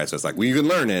history class, right? So it's like, well, you can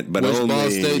learn it, but only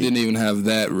Ball State didn't even have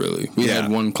that really. We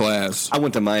had one class. I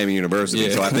went to Miami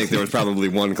University, so I think there was probably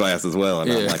one class as well.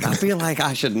 And I'm like, I feel like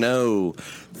I should know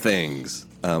things.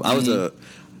 I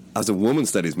was a women's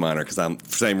studies minor because for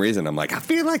the same reason. I'm like, I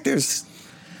feel like there's.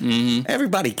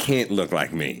 Everybody can't look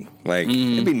like me. Like,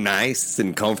 it'd be nice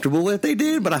and comfortable if they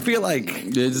did, but I feel like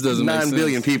it just doesn't 9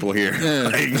 billion people here. Yeah.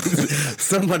 Like,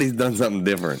 somebody's done something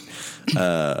different.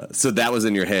 So that was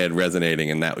in your head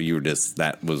resonating, and that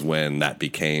was when that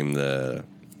became the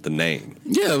name.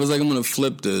 Yeah, it was like, I'm going to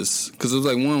flip this. Because it was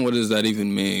like, one, what does that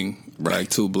even mean? Right.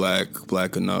 Like, too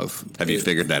black enough. Have you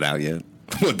figured that out yet?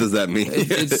 What does that mean?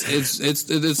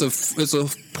 It's a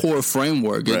poor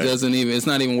framework. It Right. doesn't even. It's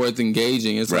not even worth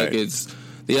engaging. It's Right. like it's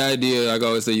the idea. Like I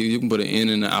always say, you can put an in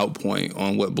and an out point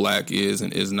on what black is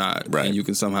and is not, Right. and you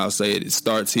can somehow say it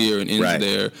starts here and ends Right.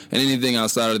 there, and anything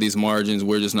outside of these margins,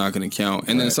 we're just not going to count.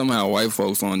 And then Right. somehow white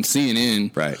folks on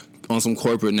CNN, Right. on some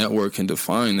corporate network, can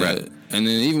define that. Right. And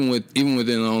then even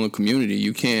within our own community,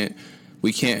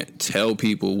 we can't tell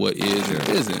people what is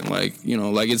or isn't. Like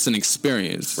it's an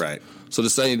experience. Right. So to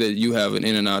say that you have an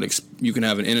in and out, you can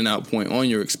have an in and out point on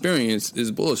your experience is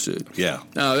bullshit. Yeah.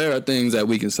 Now there are things that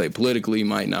we can say politically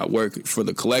might not work for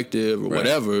the collective or Right.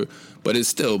 whatever, but it's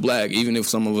still black, even if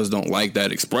some of us don't like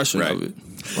that expression Right. of it.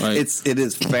 Right? It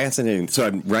is fascinating. So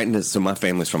I'm writing this. So my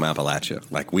family's from Appalachia.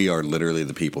 Like we are literally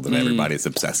the people that everybody's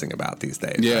obsessing about these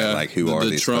days. yeah, right? Like who are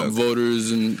the these Trump folks?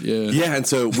 voters and Yeah, and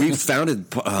so we founded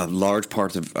large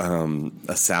parts of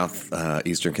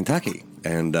eastern Kentucky,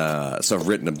 and so I've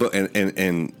written a book,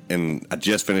 and I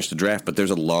just finished a draft. But there's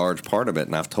a large part of it,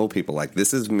 and I've told people like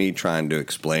this is me trying to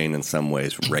explain in some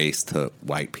ways race to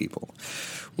white people,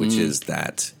 which is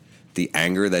that the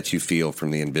anger that you feel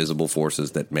from the invisible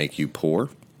forces that make you poor,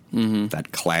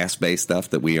 that class-based stuff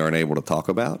that we aren't able to talk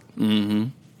about.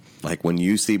 Like when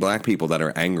you see black people that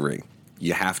are angry,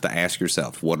 you have to ask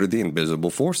yourself, what are the invisible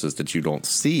forces that you don't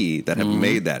see that have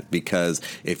made that? Because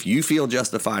if you feel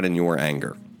justified in your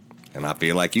anger, and I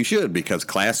feel like you should, because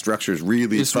class structures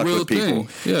really It's fuck a real with people.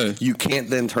 thing. Yeah. You can't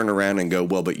then turn around and go,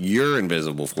 well, but your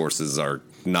invisible forces are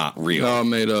not real. all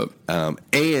made up.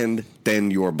 And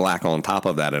then you're black on top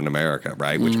of that in America,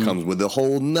 right? Which comes with a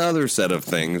whole nother set of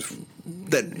things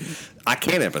that I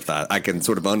can't empathize. I can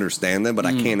sort of understand them, but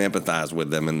I can't empathize with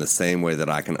them in the same way that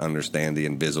I can understand the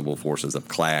invisible forces of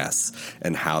class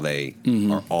and how they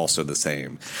are also the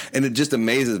same. And it just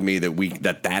amazes me that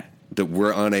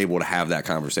we're unable to have that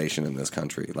conversation in this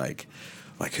country. Like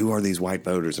who are these white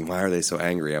voters and why are they so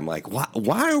angry? I'm like,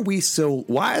 why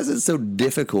is it so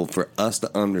difficult for us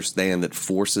to understand that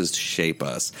forces shape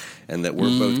us and that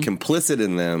we're both complicit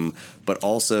in them, but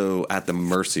also at the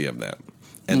mercy of them?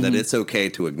 And that it's okay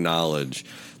to acknowledge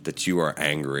that you are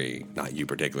angry, not you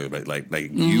particularly, but like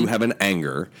you have an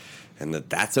anger, and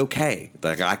that's okay.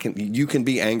 Like you can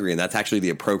be angry, and that's actually the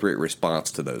appropriate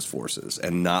response to those forces,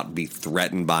 and not be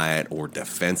threatened by it or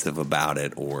defensive about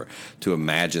it, or to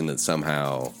imagine that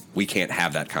somehow we can't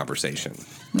have that conversation.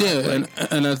 Yeah,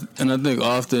 and I think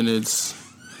often it's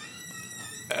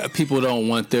people don't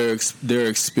want their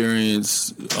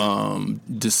experience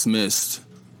dismissed.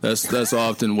 That's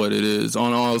often what it is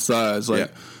on all sides.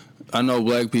 Like I know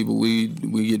black people, we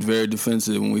get very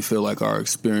defensive when we feel like our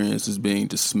experience is being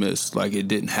dismissed, like it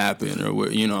didn't happen, or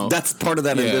That's part of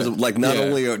that invisible. Like not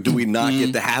only do we not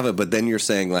get to have it, but then you're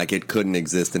saying like it couldn't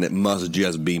exist and it must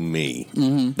just be me.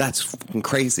 That's fucking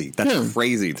crazy. That's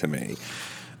crazy to me.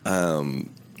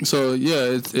 So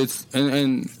yeah, it's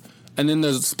and then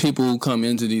there's people who come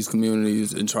into these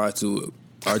communities and try to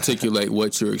articulate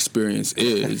what your experience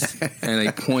is, and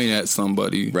they point at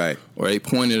somebody, right, or they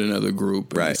point at another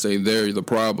group, and right, they say they're the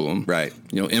problem, right.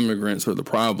 Immigrants are the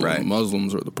problem, right.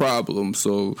 Muslims are the problem,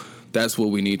 so that's what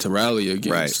we need to rally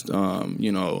against,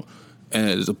 right.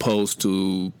 As opposed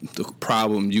to the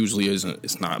problem usually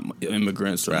it's not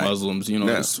immigrants or right. Muslims,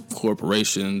 it's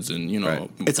corporations and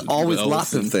right. It's always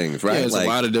lots of things, right? Yeah, it's a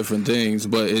lot of different things,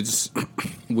 but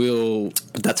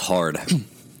that's hard.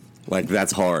 Like,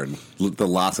 that's hard. The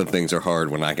lots of things are hard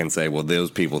when I can say, well,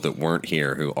 those people that weren't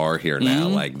here who are here now,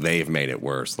 like, they've made it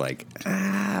worse. Like,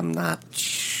 I'm not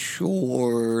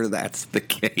sure that's the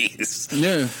case.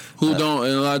 Yeah. And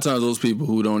a lot of times those people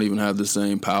who don't even have the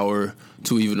same power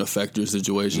to even affect your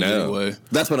situation anyway.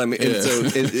 That's what I mean.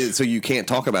 Yeah. And so you can't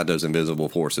talk about those invisible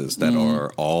forces that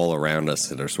are all around us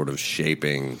that are sort of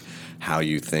shaping how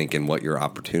you think and what your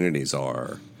opportunities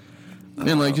are.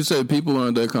 And like you said, people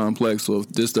aren't that complex. So if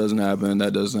this doesn't happen,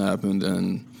 that doesn't happen,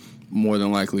 then more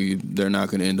than likely they're not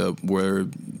going to end up where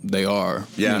they are.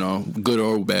 Yeah. Good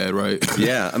or bad, right?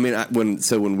 Yeah. I mean,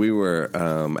 when we were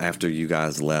after you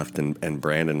guys left, and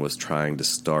Brandon was trying to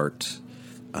start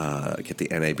get the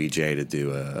NABJ to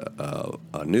do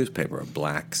a newspaper, a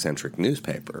black centric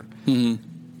newspaper, and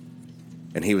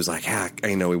he was like,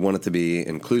 we want it to be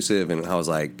inclusive, and I was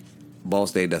like, Ball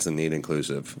State doesn't need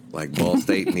inclusive. Like, Ball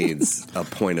State needs a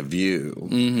point of view.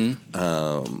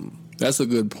 That's a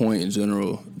good point in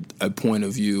general. A point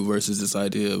of view versus this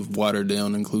idea of watered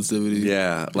down inclusivity.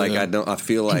 Yeah, I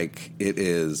feel like it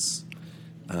is.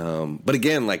 But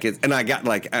again,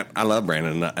 I love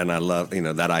Brandon, and I love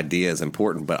that idea is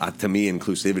important. But to me,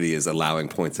 inclusivity is allowing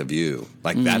points of view.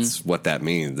 Like that's what that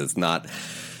means. It's not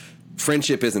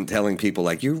friendship isn't telling people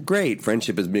like you're great.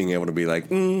 Friendship is being able to be like,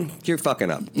 you're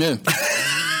fucking up. Yeah.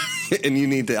 And you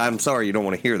need to. I'm sorry, you don't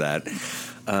want to hear that.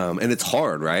 And it's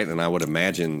hard, right? And I would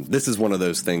imagine this is one of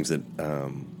those things that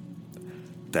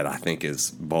that I think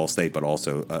is Ball State, but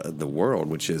also the world,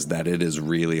 which is that it is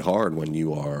really hard when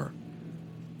you are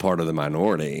part of the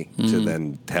minority to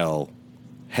then tell,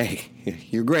 hey,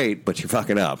 you're great, but you're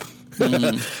fucking up.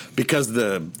 Because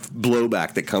the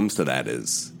blowback that comes to that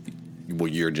is, well,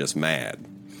 you're just mad.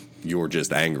 You're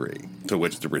just angry. To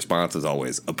which the response is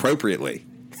always, appropriately.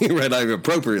 Right, I'm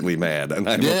appropriately mad and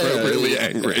I'm appropriately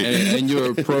angry, and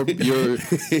you're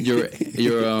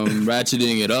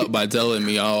ratcheting it up by telling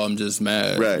me, "Oh, I'm just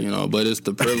mad," right? You know, but it's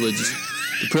the privilege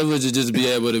to just be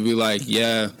able to be like,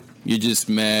 "Yeah, you're just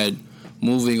mad,"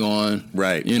 moving on,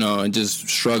 right? You know, and just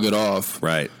shrug it off,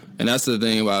 right? And that's the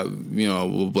thing about, you know,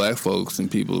 with black folks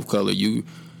and people of color, you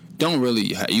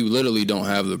literally don't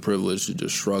have the privilege to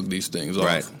just shrug these things off.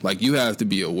 Right. Like, you have to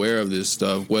be aware of this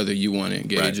stuff, whether you want to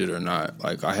engage it or not.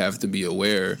 Like, I have to be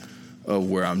aware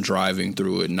of where I'm driving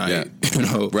through at night. Yeah. You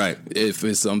know, right. If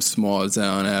it's some small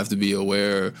town, I have to be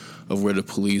aware of where the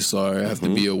police are. I have to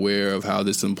be aware of how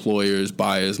this employer's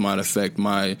bias might affect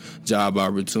my job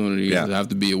opportunities. Yeah. I have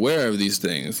to be aware of these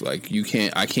things. Like,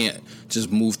 I can't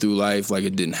just move through life like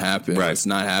it didn't happen. Right. It's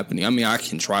not happening. I mean, I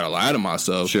can try to lie to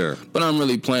myself. Sure. But I'm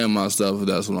really playing myself if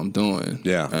that's what I'm doing.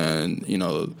 Yeah. And, you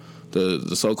know,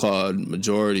 the so-called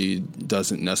majority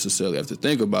doesn't necessarily have to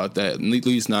think about that, at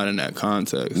least not in that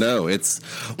context. No, it's...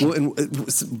 Well,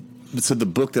 so the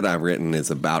book that I've written is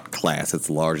about class. It's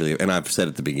largely... And I've said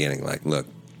at the beginning, like, look,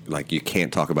 like, you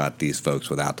can't talk about these folks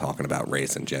without talking about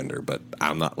race and gender, but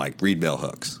I'm not, like, read bell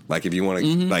hooks. Like, if you want to...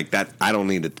 Like, that... I don't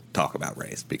need to talk about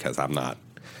race because I'm not...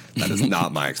 That is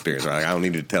not my experience. Right? I don't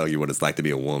need to tell you what it's like to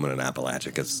be a woman in Appalachia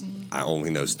because I only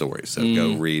know stories. So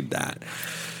go read that.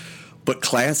 But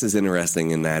class is interesting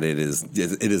in that it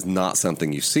is not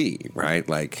something you see, right?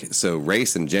 Like, so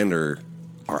race and gender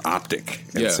are optic,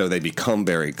 and so they become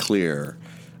very clear.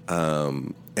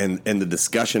 And the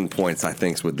discussion points, I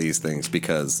think, with these things,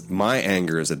 because my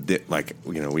anger is like,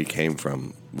 you know, we came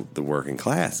from the working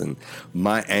class, and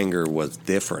my anger was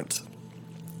different.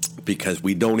 Because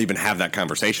we don't even have that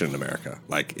conversation in America.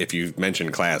 Like, if you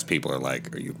mention class, people are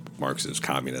like, "Are you Marxist,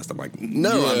 communist?" I'm like,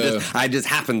 "No, I just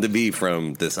happen to be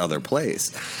from this other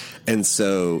place," and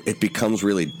so it becomes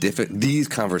really difficult. These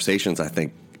conversations, I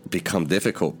think, become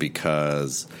difficult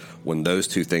because when those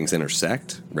two things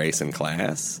intersect, race and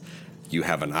class, you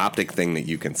have an optic thing that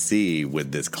you can see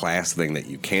with this class thing that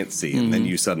you can't see, and then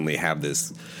you suddenly have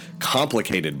this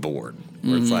complicated board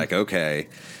where it's like, okay.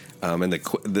 And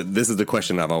this is the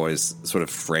question I've always sort of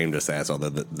framed us as, although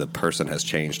the person has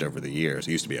changed over the years.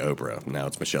 It used to be Oprah. Now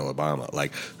it's Michelle Obama.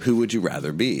 Like, who would you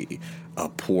rather be? A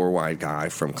poor white guy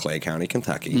from Clay County,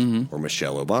 Kentucky, or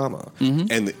Michelle Obama?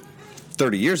 And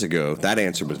 30 years ago, that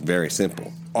answer was very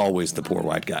simple. Always the poor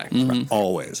white guy. Right?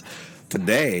 Always.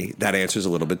 Today, that answer is a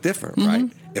little bit different, right?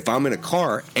 If I'm in a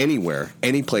car anywhere,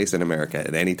 any place in America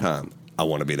at any time, I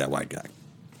want to be that white guy.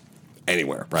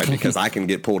 Anywhere, right? Because I can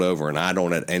get pulled over and I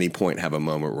don't at any point have a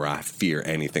moment where I fear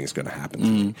anything's going to happen to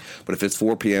me. But if it's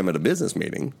 4 p.m. at a business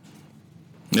meeting,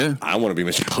 I want to be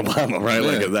Michelle Obama, right?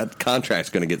 Like, that contract's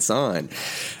going to get signed.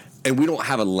 And we don't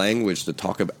have a language to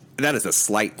talk about. That is a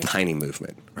slight, tiny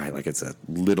movement, right? Like, it's a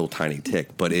little tiny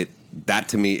tick. But that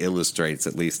to me illustrates,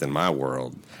 at least in my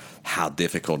world, how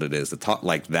difficult it is to talk.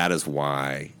 Like, that is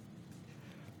why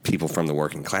people from the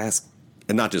working class,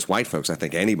 and not just white folks, I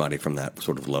think anybody from that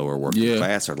sort of lower working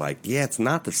class are like, it's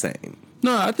not the same.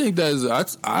 No, I think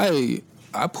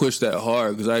I push that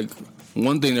hard because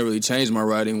one thing that really changed my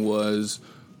writing was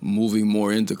moving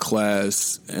more into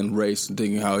class and race and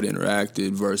thinking how it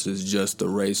interacted versus just the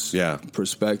race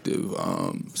perspective.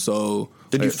 So,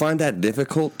 did you find that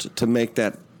difficult to make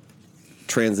that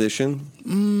transition?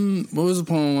 What was the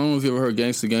poem? I don't know if you ever heard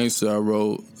 "Gangsta Gangsta" I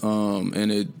wrote,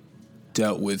 and it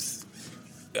dealt with.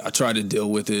 I tried to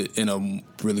deal with it in a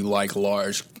really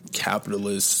large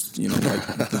capitalist, you know, like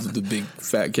the big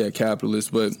fat cat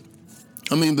capitalist. But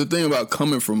I mean, the thing about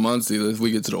coming from Muncie, if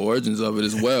we get to the origins of it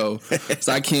as well, is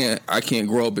I can't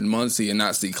grow up in Muncie and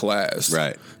not see class,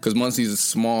 right? Because Muncie's a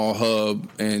small hub,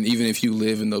 and even if you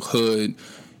live in the hood,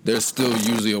 there's still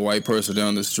usually a white person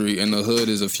down the street, and the hood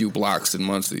is a few blocks in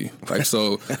Muncie. Like,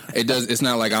 so it's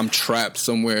not like I'm trapped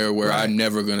somewhere where I'm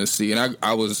never gonna see. And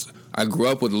I grew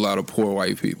up with a lot of poor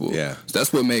white people. Yeah. So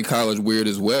that's what made college weird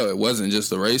as well. It wasn't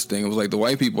just a race thing. It was like the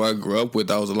white people I grew up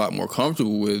with I was a lot more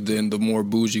comfortable with than the more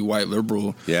bougie white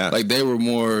liberal. Yeah. Like, they were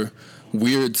more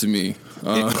weird to me.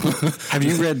 Have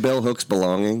you read Bell Hooks'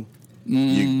 Belonging?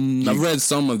 I've read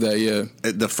some of that, yeah.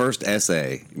 The first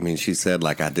essay, I mean, she said,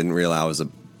 like, I didn't realize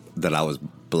that I was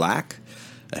black,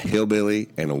 a hillbilly,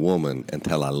 and a woman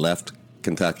until I left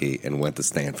Kentucky and went to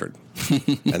Stanford.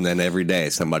 And then every day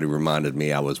somebody reminded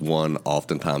me I was one,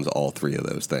 oftentimes all three of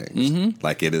those things. Mm-hmm.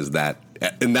 Like, it is that,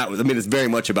 and that was, I mean, it's very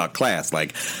much about class.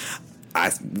 Like,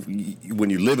 when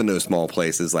you live in those small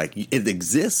places, like, it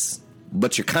exists,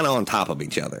 but you're kind of on top of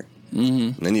each other.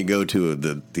 Mm-hmm. And then you go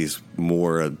to these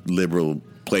more liberal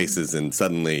places, and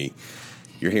suddenly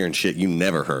you're hearing shit you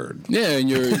never heard. Yeah, and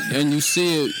you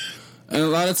see it, and a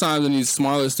lot of times in these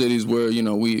smaller cities where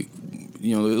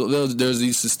there's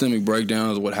these systemic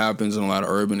breakdowns of what happens in a lot of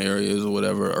urban areas or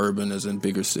whatever. Urban is in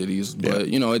bigger cities, but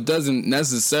it doesn't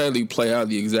necessarily play out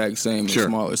the exact same in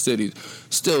smaller cities.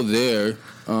 Still there,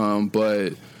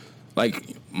 but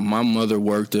like my mother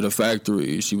worked at a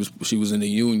factory. She was in the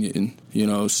union.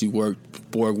 She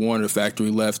worked Borg Warner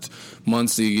factory, left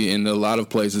Muncie, and a lot of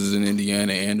places in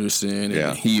Indiana, Anderson,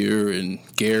 and here, and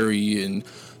Gary, and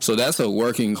so that's a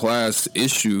working class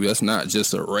issue. That's not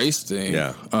just a race thing.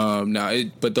 Yeah.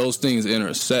 But those things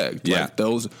intersect. Yeah. Like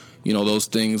those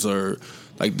things are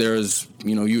like there's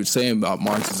you were saying about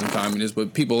Marxists and communists,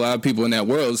 but a lot of people in that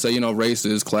world say race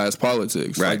is class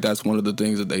politics. Right. Like that's one of the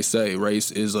things that they say.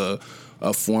 Race is a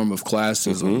form of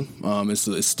classism. Mm-hmm.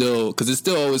 It's still because it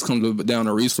still always comes down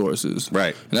to resources,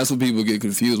 right? And that's what people get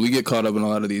confused. We get caught up in a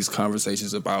lot of these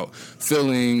conversations about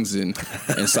feelings and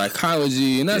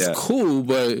psychology, and that's cool.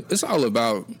 But it's all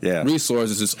about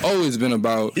resources. It's always been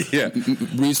about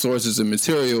resources and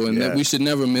material, and that we should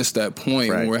never miss that point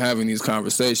when we're having these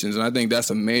conversations. And I think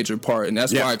that's a major part, and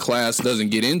that's why class doesn't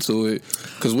get into it,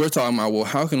 because we're talking about, well,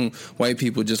 how can white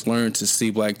people just learn to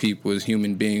see black people as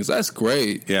human beings? That's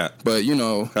great, but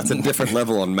that's a different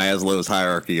level on Maslow's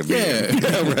hierarchy of being.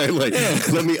 Right? Like,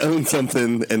 let me own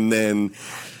something, and then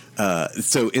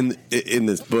so in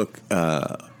this book,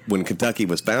 when Kentucky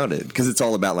was founded, because it's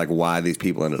all about like why these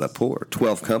people ended up poor.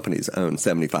 12 companies own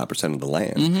 75% of the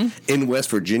land. Mm-hmm. In West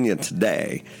Virginia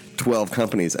today, 12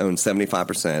 companies own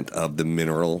 75% of the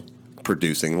mineral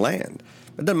producing land.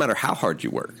 It doesn't matter how hard you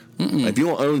work. If you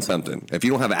don't own something, if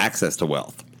you don't have access to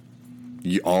wealth,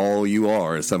 all you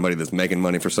are is somebody that's making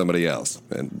money for somebody else.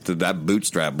 And that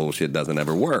bootstrap bullshit doesn't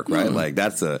ever work, right? Like,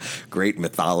 that's a great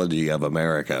mythology of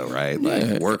America, right?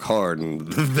 Like, work hard and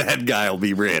that guy will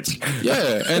be rich.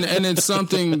 Yeah, and it's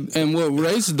something, and what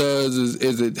race does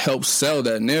is it helps sell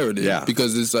that narrative. Yeah.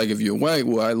 Because it's like, if you're white,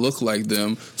 well, I look like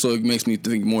them, so it makes me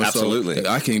think more so that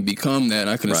I can become that, and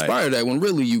I can aspire to that, when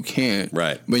really you can't.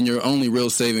 Right. When your only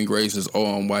real saving grace is,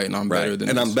 oh, I'm white and I'm better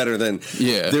than I'm better than...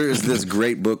 Yeah. There is this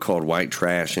great book called White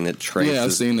Trash, and it traces... Yeah,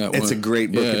 I've seen that one. It's a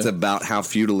great book. Yeah. It's about how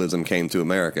feudalism came to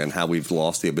America and how we've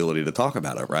lost the ability to talk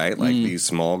about it, right? Like, these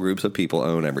small groups of people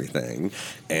own everything,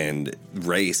 and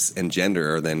race and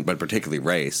gender are then, but particularly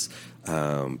race,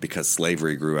 because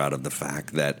slavery grew out of the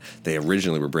fact that they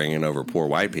originally were bringing over poor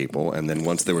white people, and then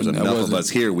once there was enough of us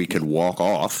here, we could walk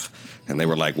off, and they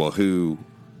were like, well, who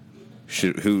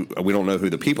we don't know who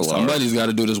the people are. Somebody's got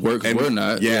to do this work, and we're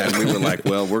not. Yeah, and we were like,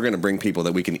 well, we're going to bring people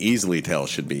that we can easily tell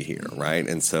should be here, right?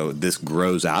 And so this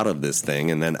grows out of this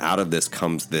thing, and then out of this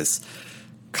comes this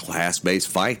class-based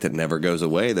fight that never goes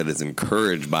away, that is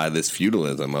encouraged by this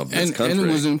feudalism of this country. And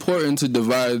it was important to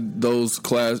divide those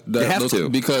class... They have to.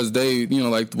 Because they,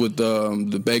 like with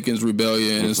the Bacon's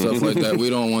Rebellion and stuff like that, we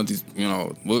don't want these,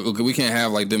 we can't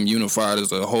have like them unified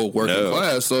as a whole working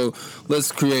class, so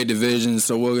let's create divisions,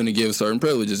 so we're going to give certain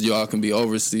privileges. Y'all can be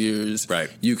overseers. Right.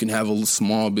 You can have a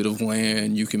small bit of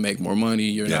land. You can make more money.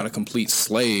 You're not a complete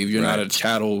slave. You're not a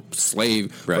chattel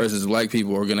slave. Versus black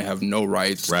people are going to have no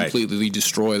rights, completely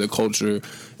destroy the culture,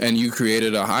 and you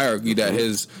created a hierarchy that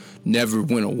has never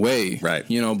went away, right?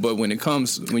 But when it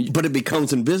comes, but it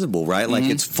becomes invisible, right? Like,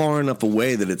 it's far enough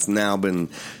away that it's now been,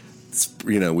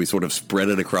 we sort of spread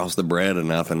it across the bread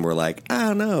enough, and we're like, I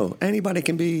don't know, anybody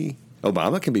can be.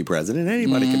 Obama can be president.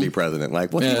 Anybody can be president.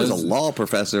 Like, he was a law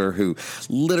professor who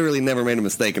literally never made a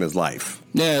mistake in his life.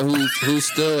 Yeah, who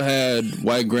still had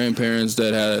white grandparents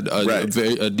that had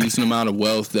a decent amount of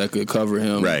wealth that could cover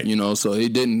him. Right. So he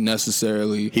didn't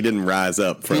necessarily... He didn't rise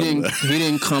up from... He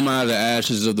didn't come out of the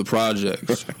ashes of the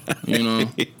projects,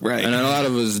 Right. And a lot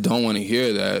of us don't want to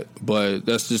hear that, but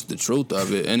that's just the truth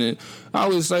of it. And I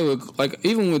always say, look, like,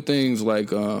 even with things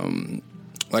like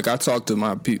I talk to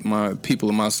my people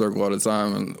in my circle all the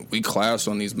time, and we clash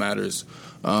on these matters.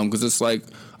 Because it's like,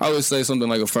 I always say something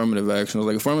like affirmative action.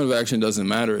 Like, affirmative action doesn't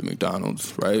matter at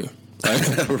McDonald's, right?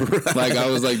 Like I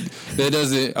was like,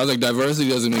 diversity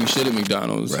doesn't mean shit at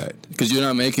McDonald's, right? Because you're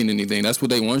not making anything. That's what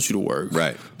they want you to work,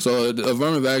 right? So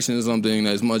affirmative action is something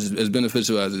that, as much as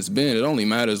beneficial as it's been, it only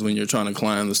matters when you're trying to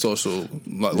climb the social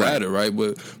ladder, right?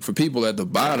 But for people at the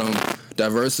bottom,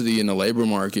 diversity in the labor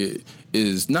market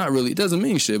is not really, it doesn't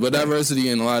mean shit. But diversity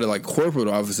in a lot of like corporate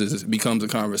offices becomes a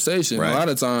conversation. Right. A lot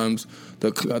of times,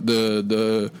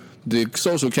 the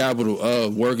social capital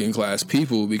of working class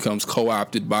people becomes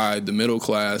co-opted by the middle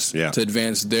class to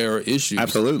advance their issues.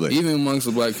 Absolutely. Even amongst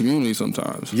the black community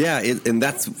sometimes. Yeah, and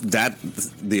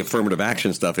the affirmative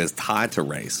action stuff is tied to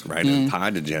race, right? Mm-hmm. It's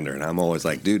tied to gender. And I'm always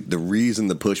like, dude, the reason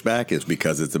the pushback is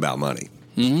because it's about money.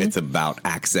 Mm-hmm. It's about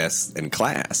access and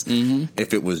class. Mm-hmm.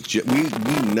 If it was,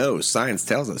 we know, science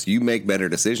tells us, you make better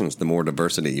decisions the more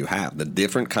diversity you have. The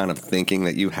different kind of thinking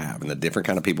that you have and the different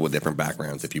kind of people with different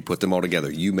backgrounds, if you put them all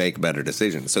together, you make better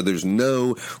decisions. So there's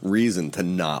no reason to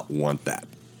not want that,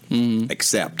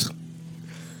 except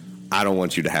I don't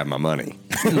want you to have my money.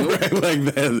 Right? Like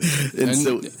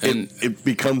that. And it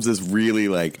becomes this really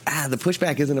like, the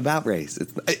pushback isn't about race.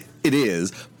 It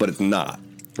is, but it's not.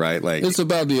 Right, like it's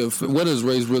about what does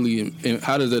race really?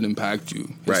 How does that impact you?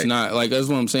 It's not like, that's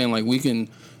what I'm saying. Like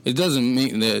it doesn't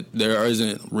mean that there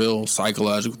isn't real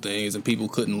psychological things and people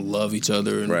couldn't love each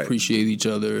other and appreciate each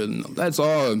other, and that's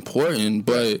all important.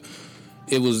 But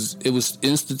it was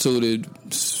instituted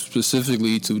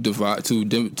specifically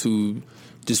to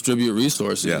distribute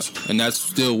resources, and that's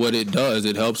still what it does.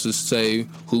 It helps us say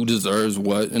who deserves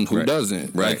what and who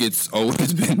doesn't. Like it's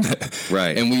always been that.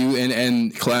 Right. And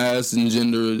and class and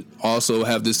gender also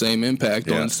have the same impact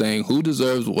on saying who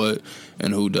deserves what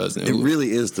and who doesn't. It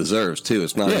really is deserves too.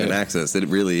 It's not even access. It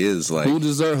really is like who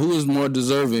is more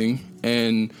deserving,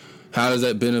 and how does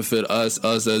that benefit us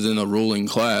as in a ruling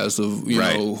class of, you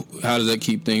know, how does that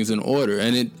keep things in order?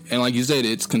 And like you said,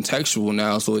 it's contextual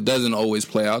now, so it doesn't always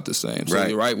play out the same. So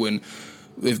you're right,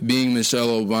 if being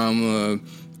Michelle Obama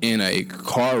in a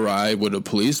car ride with a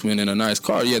policeman in a nice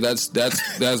car, that's race.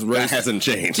 That hasn't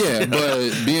changed. Yeah,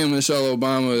 but being Michelle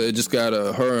Obama, it just got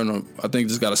a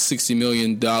 $60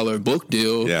 million book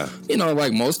deal. Yeah, you know,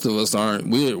 like most of us aren't.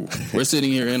 We're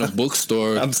sitting here in a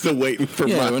bookstore. I'm still waiting for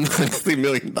my $60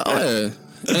 million. Yeah.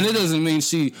 And it doesn't mean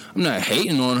I'm not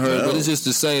hating on her, but it's just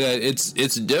to say that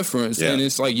it's different, and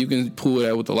it's like you can pull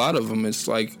that with a lot of them. It's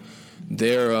like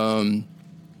they're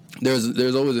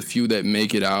there's always a few that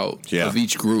make it out of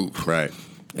each group, right?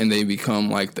 And they become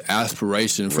like the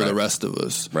aspiration for the rest of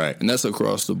us, right? And that's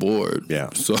across the board. Yeah.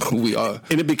 So we are,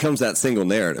 and it becomes that single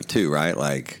narrative too, right?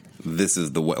 Like this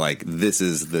is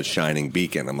the shining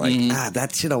beacon. I'm like,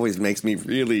 that shit always makes me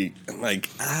really like,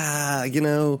 you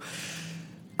know.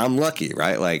 I'm lucky,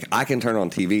 right? Like, I can turn on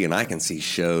TV and I can see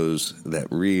shows that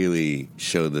really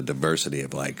show the diversity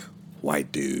of, like,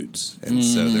 white dudes. And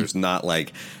so there's not,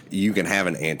 like, you can have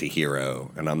an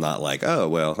anti-hero, and I'm not like, oh,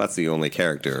 well, that's the only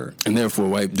character. And therefore,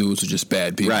 white dudes are just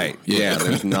bad people. Right. Yeah,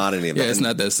 there's not any of that. It's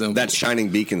not that simple. That shining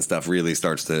beacon stuff really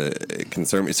starts to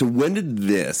concern me. So when did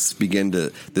this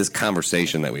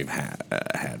conversation that we've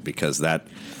had, because that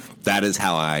is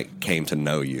how I came to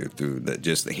know you, through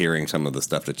just hearing some of the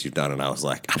stuff that you've done. And I was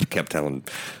like, I kept telling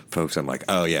folks, I'm like,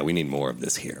 oh yeah, we need more of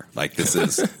this here. Like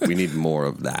we need more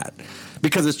of that,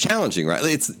 because it's challenging, right?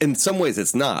 It's in some ways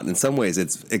it's not. In some ways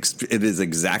it is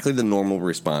exactly the normal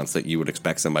response that you would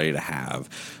expect somebody to have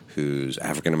who's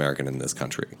African American in this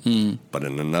country. But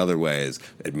in other ways,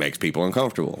 it makes people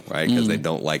uncomfortable, right? Because they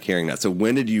don't like hearing that. So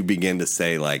when did you begin to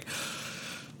say, like,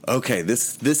 okay,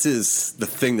 this is the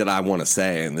thing that I want to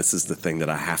say, and this is the thing that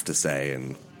I have to say,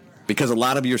 and because a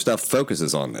lot of your stuff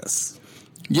focuses on this.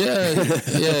 Yeah,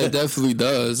 it definitely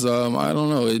does. I don't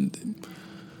know.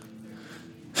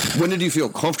 When did you feel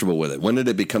comfortable with it? When did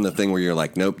it become the thing where you're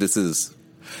like, nope, this is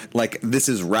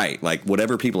right. Like,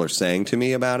 whatever people are saying to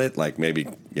me about it, like, maybe,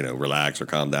 you know, relax or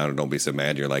calm down or don't be so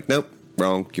mad. You're like, nope,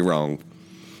 wrong, you're wrong.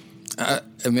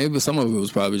 And maybe some of it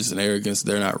was probably just an arrogance.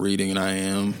 They're not reading, and I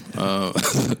am.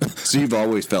 So you've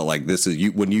always felt like this is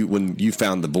you when you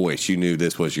found the voice, you knew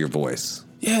this was your voice.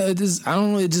 Yeah, I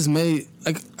don't know. It just made,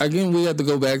 like, again, we have to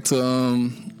go back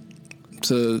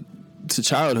to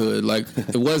childhood. Like,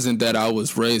 it wasn't that I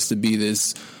was raised to be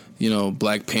this, you know,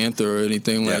 Black Panther or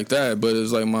anything like that. But it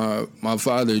was like my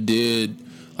father did.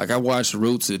 Like, I watched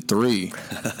Roots at 3,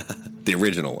 the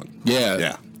original one.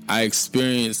 Yeah. I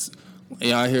experienced.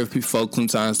 I hear folk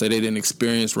sometimes say they didn't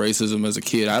experience racism as a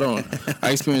kid. I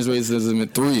experienced racism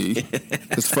at 3.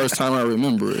 It's the first time I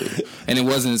remember it. And it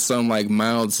wasn't some, like,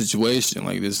 mild situation.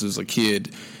 Like, this was a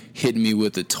kid hitting me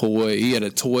with a toy. He had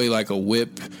a toy like a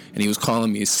whip, and he was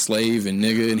calling me a slave and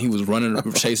nigga, and he was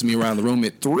chasing me around the room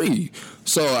at 3.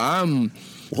 So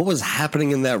What was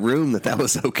happening in that room that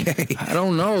was okay? I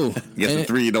don't know. Yes, the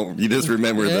 3 you just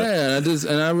remember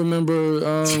I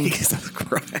remember Jesus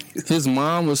Christ. His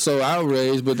mom was so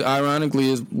outraged, but ironically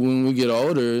is when we get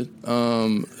older,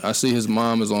 I see his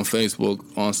mom is on Facebook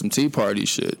on some Tea Party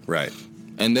shit. Right.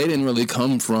 And they didn't really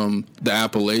come from the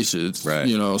Appalachians. Right.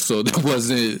 So there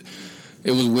wasn't.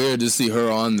 It was weird to see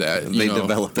her on that. They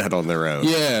developed that on their own.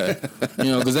 Yeah.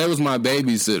 Because that was my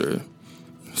babysitter.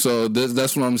 So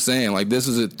that's what I'm saying. Like, this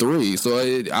is at 3. So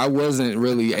I wasn't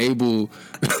really able.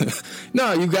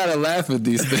 No, you got to laugh at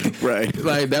these things. Right.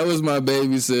 Like, that was my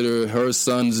babysitter. Her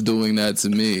son's doing that to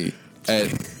me at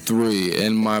 3.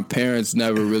 And my parents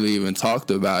never really even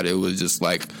talked about it. It was just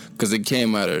like, because it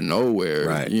came out of nowhere.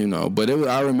 Right. But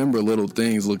I remember little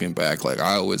things looking back. Like,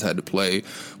 I always had to play,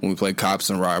 when we played Cops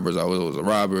and Robbers, I was a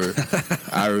robber.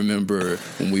 I remember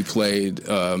when we played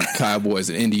Cowboys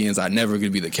and Indians, I never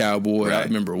could be the cowboy. Right. I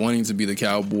remember wanting to be the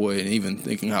cowboy and even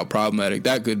thinking how problematic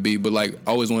that could be. But, like,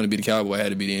 I always wanted to be the cowboy. I had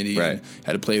to be the Indian. Right.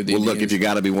 Had to play with the Indians. Well, look, if you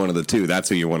got to be one of the 2, that's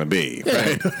who you want to be. Yeah.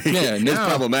 Right? Yeah. It's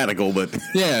problematical, but...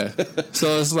 Yeah.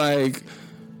 So it's like...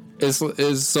 It's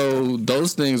so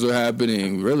those things were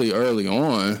happening really early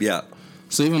on. Yeah.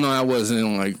 So even though I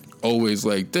wasn't like always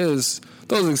like this,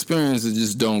 those experiences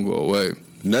just don't go away.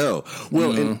 No.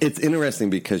 Well, it's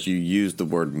interesting because you used the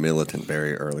word militant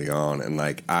very early on, and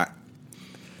like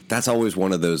that's always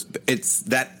one of those.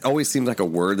 That always seems like a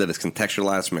word that is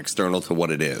contextualized from external to what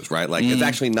it is, right? Like it's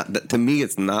actually not. To me,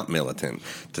 it's not militant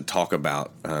to talk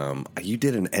about. You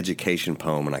did an education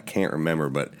poem, and I can't remember,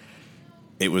 but.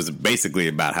 It was basically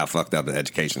about how fucked up the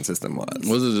education system was.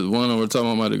 Was it the one where we're talking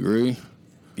about my degree?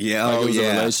 Yeah, like it was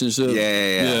a relationship?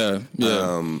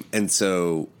 Yeah. And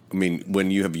so, I mean,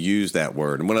 when you have used that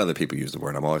word, and when other people use the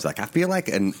word, I'm always like, I feel like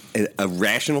a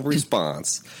rational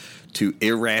response to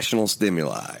irrational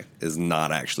stimuli is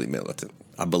not actually militant.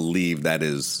 I believe that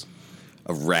is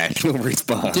a rational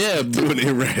response to an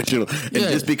irrational. And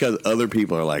just because other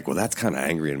people are like, well, that's kind of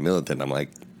angry and militant, I'm like,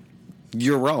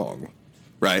 you're wrong.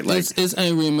 Right, like it's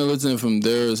angry and militant from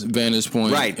their vantage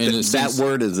point. Right, that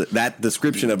word is that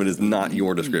description of it is not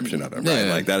your description of it. Right,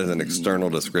 like that is an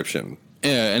external description.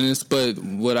 Yeah, and but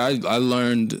what I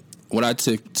learned, what I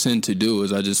tend to do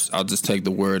is I'll just take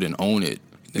the word and own it.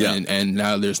 And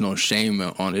now there's no shame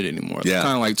on it anymore. Yeah,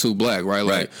 kind of like Too Black, right?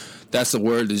 Like that's a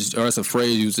word, or that's a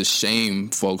phrase used to shame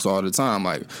folks all the time.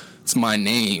 Like, it's my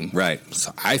name. Right.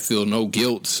 So I feel no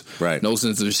guilt. Right. No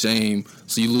sense of shame.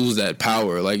 So you lose that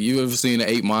power. Like, you ever seen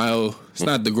 8 Mile? It's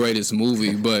not the greatest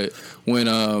movie, but when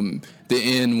the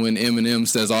end, when Eminem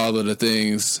says all of the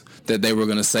things that they were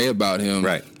going to say about him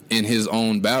in his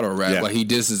own battle rap, like he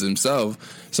disses himself.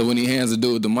 So when he hands the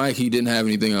dude the mic, he didn't have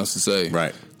anything else to say.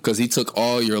 Right. Because he took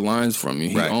all your lines from you.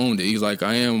 He owned it. He's like,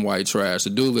 I am white trash. I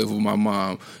do live with my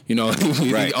mom. He owned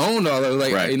all of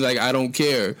it. Like, I don't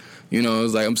care.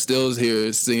 It's like, I'm still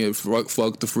here singing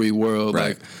fuck the free world.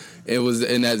 Like, it was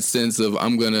in that sense of,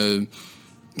 I'm going to...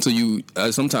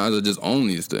 So sometimes I just own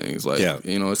these things. Like,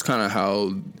 it's kind of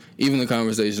how... Even the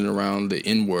conversation around the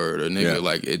N-word or nigga,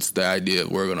 like, it's the idea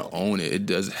of we're going to own it.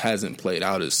 It hasn't played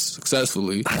out as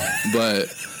successfully.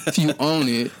 But if you own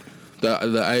it,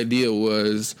 the idea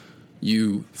was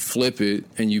you flip it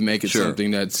and you make it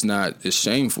something that's not as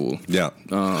shameful. Yeah.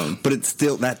 But it's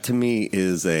still, that to me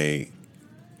is it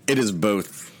is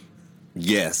both,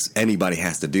 yes, anybody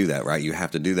has to do that, right? You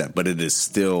have to do that. But it is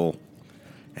still,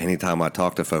 anytime I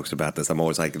talk to folks about this, I'm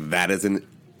always like, that isn't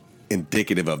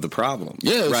indicative of the problem.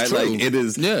 Yeah, it's right? True. Like, it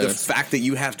is the fact that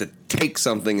you have to take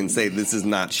something and say this is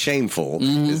not shameful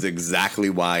is exactly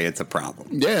why it's a problem.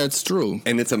 Yeah, it's true.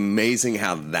 And it's amazing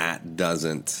how that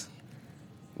doesn't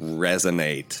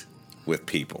resonate with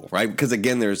people, right? Because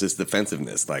again, there's this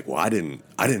defensiveness, like, well, I didn't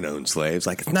own slaves.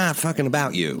 Like, it's not fucking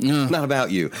about you. Yeah. It's not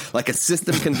about you. Like, a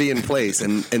system can be in place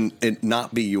and it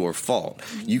not be your fault.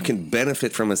 You can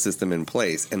benefit from a system in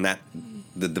place and that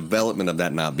the development of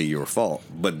that not be your fault.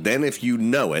 But then if you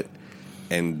know it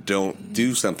and don't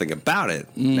do something about it,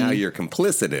 now you're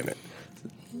complicit in it.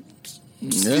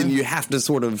 And you have to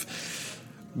sort of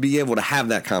be able to have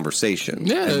that conversation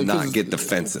and not get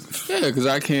defensive. Yeah, because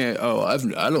I can't,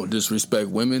 I don't disrespect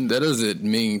women. That doesn't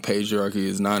mean patriarchy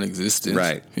is non-existent.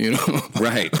 Right.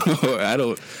 Right.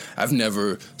 I've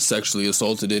never sexually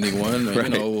assaulted anyone. Right.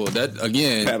 That,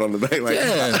 again. Pat on the back, like,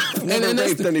 never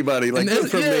raped anybody. Like, good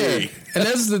for me. And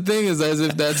that's the thing, is as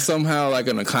if that's somehow like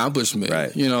an accomplishment.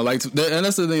 Right. And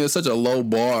that's the thing, it's such a low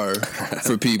bar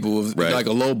for people. Like,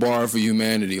 a low bar for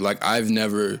humanity. Like, I've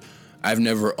never I've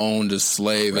never owned a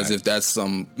slave as if that's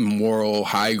some moral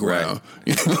high ground.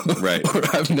 Right. Or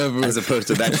I've never, as opposed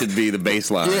to that should be the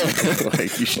baseline.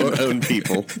 Like you should own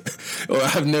people. Or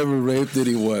I've never raped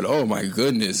anyone. Oh my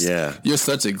goodness. Yeah. You're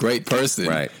such a great person.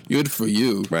 Right. Good for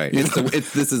you. Right.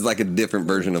 This is like a different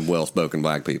version of well-spoken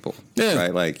black people. Yeah.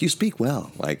 Right. Like you speak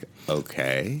well. Like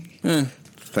okay.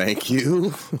 Thank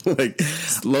you. Like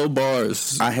low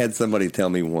bars. I had somebody tell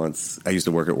me once, I used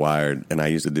to work at Wired and I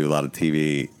used to do a lot of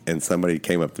TV, and somebody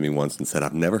came up to me once and said,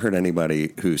 I've never heard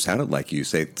anybody who sounded like you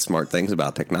say smart things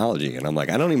about technology. And I'm like,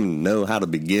 I don't even know how to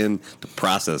begin to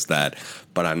process that,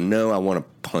 but I know I want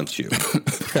to punch you.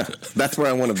 That's where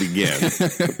I want to begin,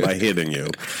 by hitting you.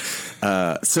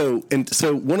 So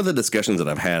one of the discussions that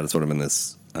I've had sort of in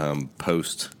this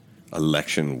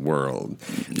post-election world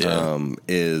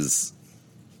is...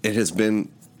 It has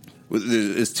been,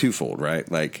 it's twofold, right?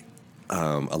 Like,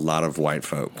 a lot of white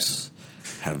folks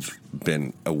have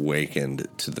been awakened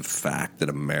to the fact that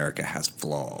America has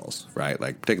flaws, right?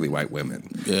 Like, particularly white women.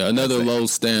 Yeah, another low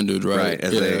standard, right?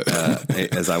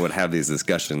 As I would have these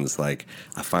discussions, like,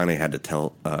 I finally had to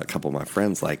tell a couple of my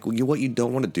friends, like, well, what you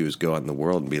don't want to do is go out in the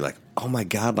world and be like, oh my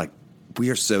God, like,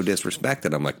 we are so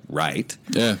disrespected. I'm like, right.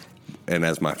 Yeah. And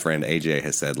as my friend AJ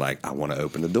has said, like, I want to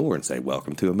open the door and say,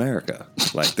 "Welcome to America."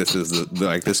 Like this is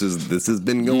this has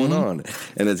been going on.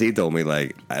 And as he told me,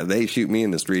 like, they shoot me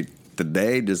in the street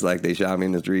today, just like they shot me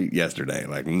in the street yesterday.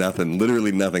 Like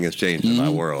literally nothing has changed in my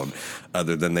world,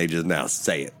 other than they just now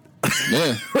say it.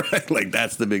 Yeah, right? Like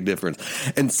that's the big difference.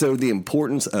 And so the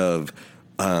importance of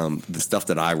the stuff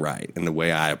that I write and the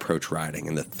way I approach writing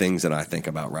and the things that I think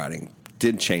about writing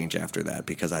did change after that,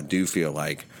 because I do feel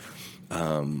like.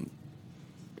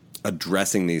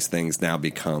 Addressing these things now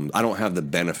becomes, I don't have the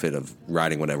benefit of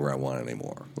writing whatever I want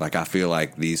anymore. Like, I feel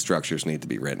like these structures need to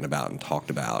be written about and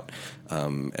talked about.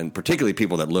 And particularly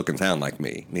people that look and sound like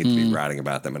me need to be writing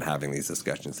about them and having these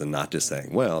discussions, and not just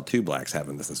saying, well, two blacks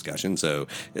having this discussion, so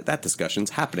that discussion's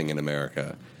happening in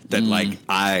America. That, like,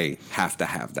 I have to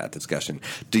have that discussion.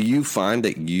 Do you find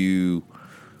that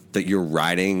your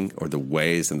writing, or the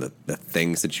ways and the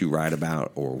things that you write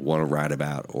about or want to write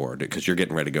about, or because you're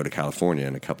getting ready to go to California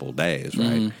in a couple of days,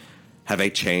 right? Have they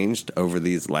changed over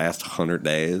these last 100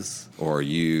 days, or are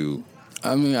you?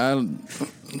 I mean,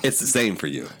 it's the same for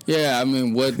you. Yeah, I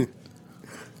mean, what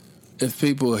if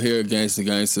people hear Gangsta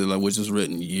Gangsta, like, which was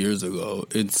written years ago?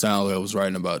 It sounds like I was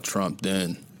writing about Trump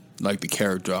then, like the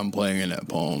character I'm playing in that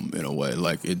poem, in a way.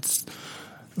 Like, it's.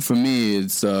 For me,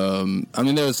 it's, I mean,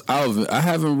 I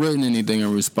haven't written anything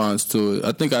in response to it.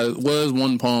 I think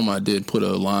one poem I did put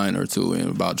a line or two in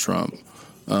about Trump.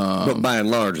 But by and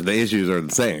large, the issues are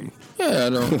the same. Yeah, I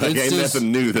don't. Like, ain't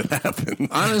nothing new that happened.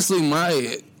 Honestly,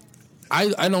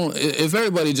 I don't, if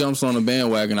everybody jumps on the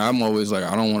bandwagon, I'm always like,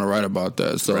 I don't want to write about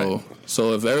that. So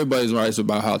if everybody writes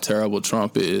about how terrible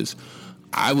Trump is,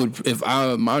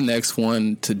 my next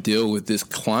one to deal with this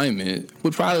climate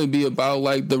would probably be about,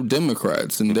 like, the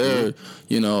Democrats and their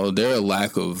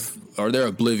lack of, or their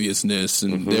obliviousness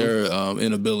and their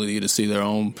inability to see their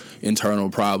own internal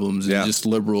problems, and just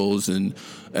liberals and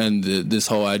this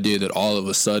whole idea that all of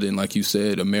a sudden, like you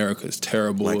said, America is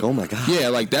terrible. Like, oh my God. Yeah,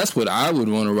 like that's what I would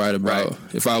want to write about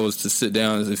if I was to sit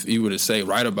down. If you were to say,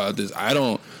 write about this,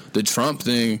 the Trump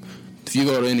thing. If you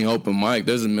go to any open mic,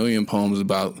 there's a million poems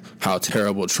about how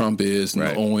terrible Trump is and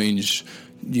the orange,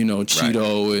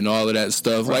 Cheeto and all of that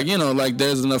stuff. Right. Like,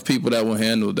 there's enough people that will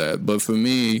handle that. But for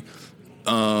me,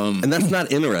 and that's not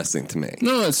interesting to me.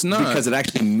 No, it's not, because it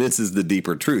actually misses the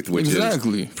deeper truth, which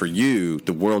is, for you,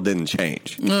 the world didn't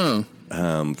change. No.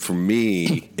 For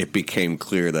me, it became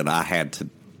clear that I had to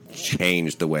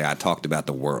change the way I talked about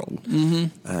the world.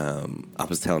 I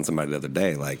was telling somebody the other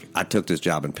day, like, I took this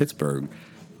job in Pittsburgh.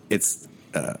 It's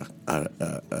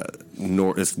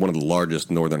it's one of the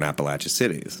largest northern Appalachia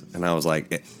cities. And I was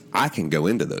like, I can go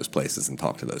into those places and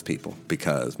talk to those people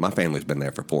because my family's been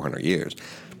there for 400 years.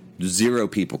 0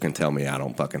 people can tell me I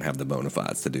don't fucking have the bona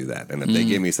fides to do that. And if they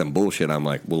give me some bullshit, I'm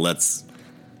like, well, let's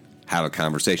have a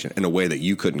conversation in a way that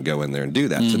you couldn't go in there and do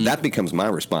that. So that becomes my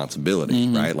responsibility,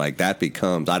 right? Like, that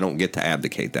becomes, I don't get to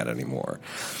abdicate that anymore.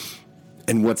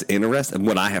 And what's interesting,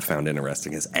 what I have found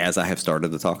interesting, is as I have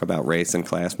started to talk about race and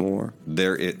class more,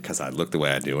 because I look the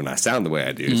way I do and I sound the way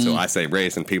I do, so I say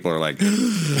race and people are like, how's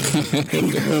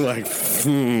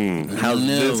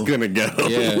this gonna go?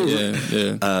 Yeah.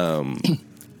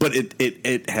 But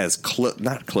it has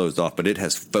not closed off, but it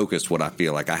has focused what I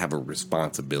feel like I have a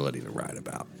responsibility to write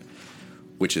about.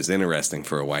 Which is interesting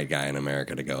for a white guy in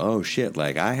America to go, oh shit,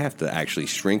 like, I have to actually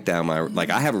shrink down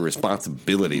I have a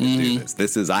responsibility to do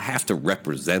this. I have to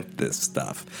represent this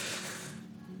stuff.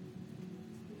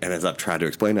 And as I've tried to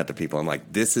explain that to people, I'm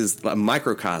like, this is a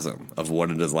microcosm of what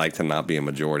it is like to not be a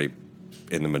majority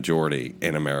in the majority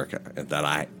in America. And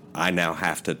that I now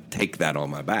have to take that on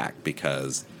my back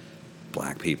because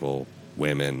black people,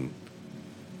 women,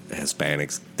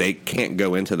 Hispanics, they can't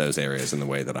go into those areas in the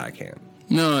way that I can.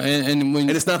 No, and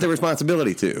it's not their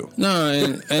responsibility to. No,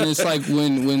 and it's like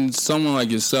when someone like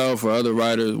yourself or other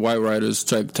writers, white writers,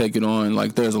 take it on.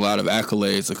 Like, there's a lot of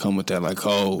accolades that come with that. Like,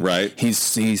 oh, right,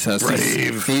 he's he's so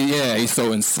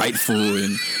insightful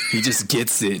and he just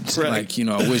gets it. Right. Like, you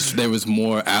know, I wish there was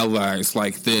more allies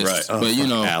like this. Right. Oh, but you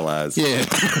know, allies. Yeah.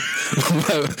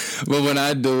 but when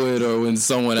I do it or when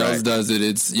someone else does it,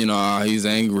 it's, you know, he's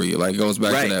angry. Like, it goes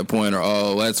back to that point,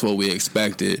 or that's what we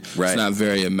expected. Right. It's not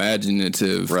very imaginative.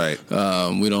 Right.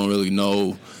 We don't really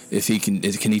know if he can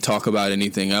he talk about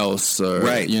anything else,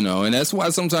 or, you know, and that's why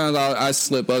sometimes I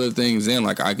slip other things in.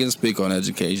 Like, I can speak on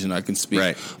education. I can speak.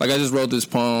 Right. Like, I just wrote this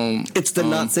poem. It's the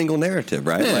not single narrative,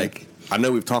 right? Yeah. Like, I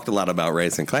know we've talked a lot about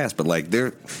race and class, but like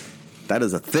that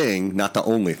is a thing, not the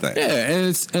only thing.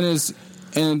 Yeah,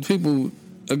 and people,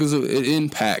 because it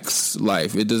impacts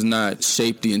life. It does not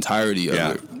shape the entirety of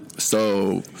it.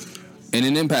 So. And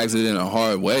it impacts it in a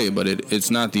hard way, but it's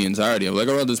not the entirety of it. Like,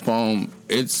 I wrote this poem,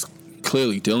 it's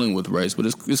clearly dealing with race, but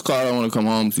it's called I Want to Come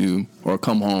Home to You, or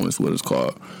Come Home is what it's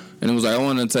called. And it was like, I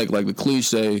want to take, like, the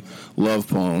cliche love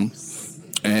poem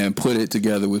and put it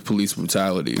together with police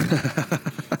brutality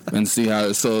and see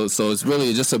how. So it's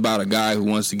really just about a guy who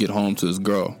wants to get home to his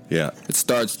girl. Yeah. It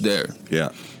starts there.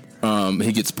 Yeah.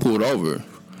 He gets pulled over.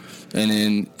 And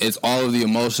then it's all of the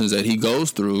emotions that he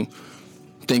goes through,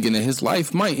 thinking that his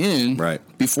life might end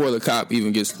before the cop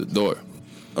even gets to the door.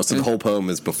 Oh, so the whole poem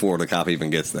is before the cop even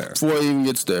gets there. Before he even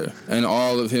gets there. And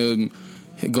all of him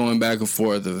going back and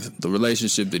forth, the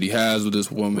relationship that he has with this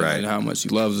woman and how much he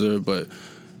loves her, but,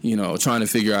 you know, trying to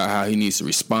figure out how he needs to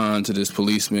respond to this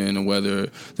policeman, and whether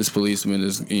this policeman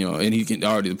is, you know, and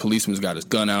the policeman's got his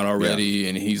gun out already,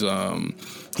 and he's not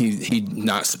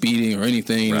speeding or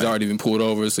anything. He's already been pulled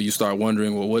over, so you start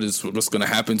wondering, well, what's going to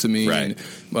happen to me? Right.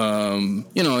 And,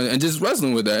 you know, and just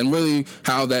wrestling with that, and really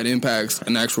how that impacts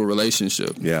an actual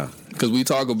relationship. Yeah. Because we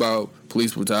talk about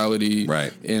police brutality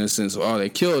in a sense of, they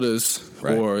killed us,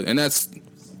 and that's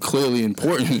clearly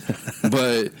important,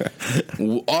 but a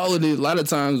lot of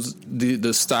times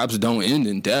the stops don't end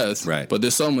in death. Right. But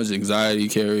there's so much anxiety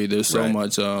carried. There's so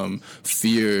much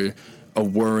fear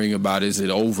of worrying about, is it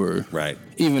over? Right.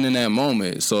 Even in that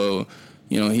moment. So,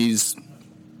 you know, he's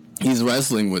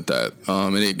wrestling with that,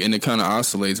 and it kind of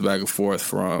oscillates back and forth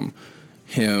from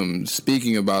him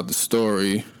speaking about the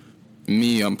story.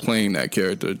 I'm playing that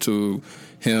character, to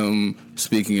him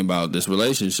speaking about this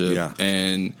relationship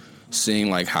and seeing,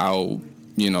 like, how,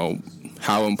 you know,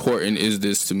 how important is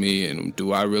this to me, and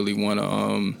do I really want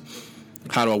to,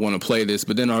 how do I want to play this?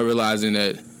 But then I'm realizing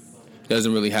that it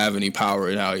doesn't really have any power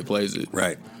in how he plays it.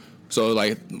 Right. So,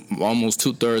 like, almost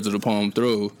 2/3 of the poem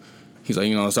through, he's like,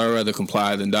 you know, so I'd rather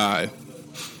comply than die.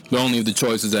 But only if the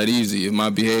choice is that easy. If my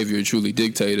behavior truly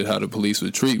dictated how the police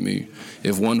would treat me.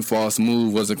 If one false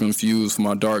move wasn't confused for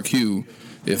my dark hue.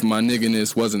 If my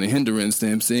nigginess wasn't a hindrance to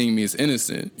him seeing me as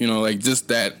innocent. You know, like, just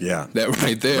that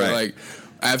right there. Right. Like,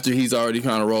 after he's already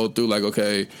kind of rolled through, like,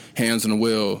 okay, hands on the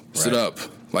wheel, sit up.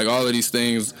 Like, all of these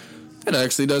things, it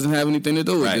actually doesn't have anything to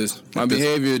do with this. My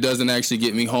behavior doesn't actually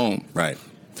get me home. Right.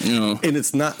 You know, and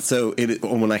it's not so.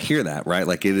 When I hear that, right,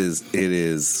 like, it is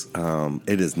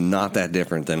not that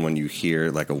different than when you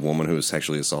hear, like, a woman who is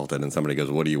sexually assaulted and somebody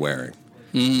goes, "What are you wearing?"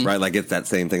 Mm-hmm. Right, like, it's that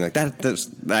same thing. Like, that there's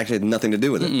actually nothing to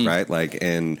do with it, right? Like,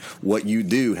 and what you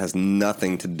do has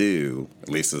nothing to do, at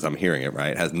least as I'm hearing it,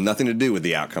 right, has nothing to do with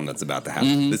the outcome that's about to happen.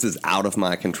 Mm-hmm. This is out of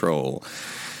my control,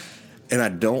 and I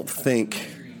don't think.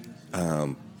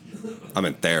 I'm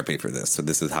in therapy for this, so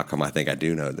this is how come I think I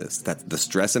do know this. That the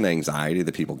stress and anxiety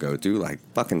that people go through, like,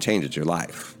 fucking changes your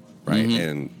life, right?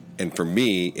 Mm-hmm. And for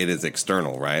me, it is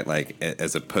external, right? Like,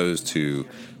 as opposed to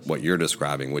what you're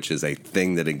describing, which is a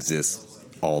thing that exists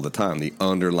all the time. The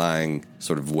underlying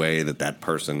sort of way that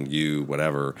person, you,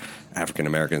 whatever, African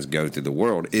Americans go through the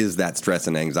world is that stress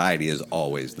and anxiety is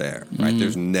always there, right? Mm-hmm.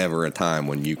 There's never a time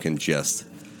when you can just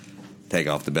take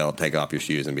off the belt, take off your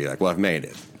shoes, and be like, well, I've made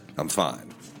it. I'm fine.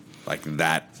 Like,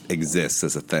 that exists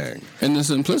as a thing. And the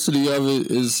simplicity of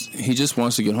it is he just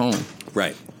wants to get home.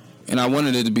 Right. And I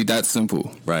wanted it to be that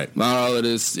simple. Right. Not all of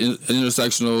this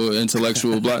intersectional,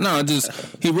 intellectual, blah. No,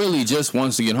 he really just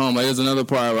wants to get home. Like, there's another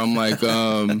part where I'm like,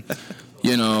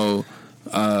 you know,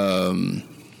 erring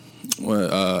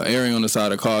on the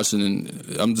side of caution,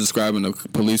 and I'm describing a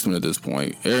policeman at this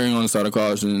point. Erring on the side of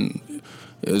caution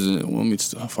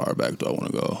how far back do I want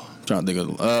to go? I'm trying to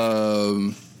think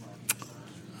of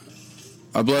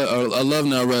A loved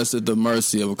now rests at the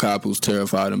mercy of a cop who's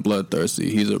terrified and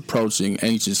bloodthirsty. He's approaching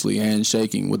anxiously, hand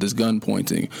shaking with his gun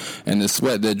pointing, and the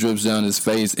sweat that drips down his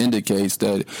face indicates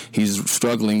that he's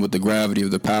struggling with the gravity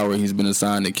of the power he's been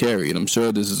assigned to carry. And I'm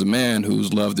sure this is a man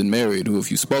who's loved and married, who,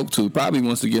 if you spoke to, probably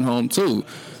wants to get home too.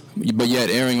 But yet,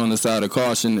 erring on the side of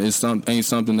caution ain't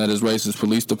something that his racist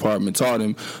police department taught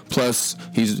him. Plus,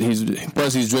 he's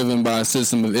driven by a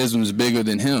system of isms bigger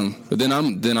than him. But then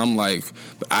I'm like,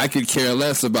 I could care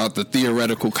less about the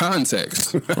theoretical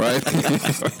context, right?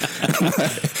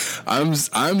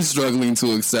 I'm struggling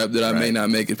to accept that I may not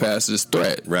make it past this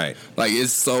threat. Right. Like,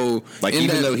 it's so like,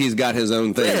 even though he's got his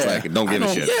own things, like, don't give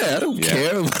a shit. Yeah, I don't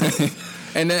care.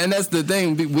 And that's the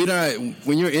thing. We're not,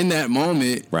 when you're in that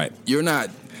moment, right? You're not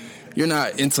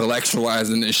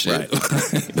intellectualizing this shit.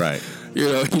 Right. You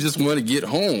know, you just want to get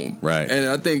home. Right. And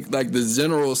I think, like, the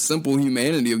general simple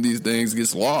humanity of these things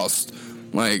gets lost.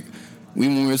 Like,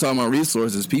 when we're talking about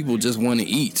resources, people just want to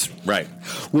eat. Right.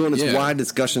 Well, and it's why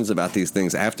discussions about these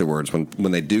things afterwards,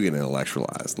 when they do get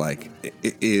intellectualized, like,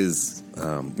 it is,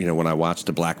 when I watch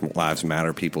the Black Lives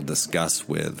Matter people discuss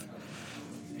with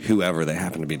whoever they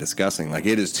happen to be discussing, like,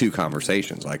 it is two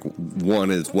conversations. Like, one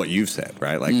is what you've said,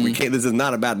 right? Like, we can't, this is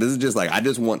not about, this is just like, I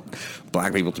just want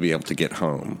black people to be able to get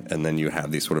home. And then you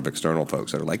have these sort of external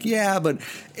folks that are like, yeah, but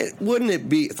wouldn't it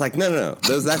be, it's like, no.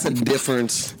 That's a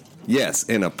difference. Yes,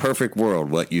 in a perfect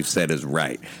world, what you've said is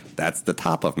right. That's the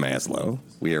top of Maslow.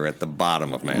 We are at the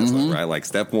bottom of Maslow, right? Like,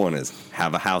 step one is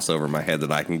have a house over my head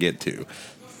that I can get to.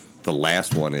 The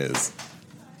last one is,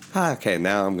 okay,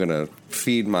 now I'm going to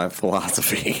feed my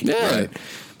philosophy. Yeah. Right?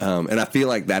 And I feel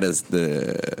like that is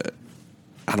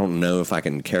I don't know if I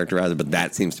can characterize it, but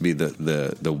that seems to be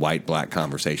the white-black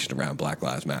conversation around Black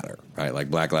Lives Matter, right? Like,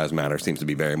 Black Lives Matter seems to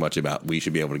be very much about we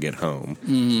should be able to get home.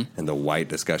 Mm-hmm. And the white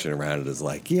discussion around it is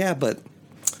like, yeah, but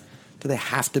do they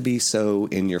have to be so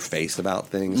in your face about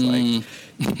things? Like,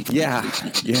 yeah,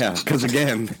 because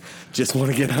again, just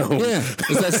want to get home. Yeah,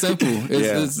 it's that simple.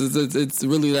 It's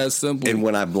really that simple. And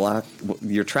when I block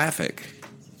your traffic,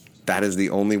 that is the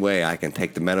only way I can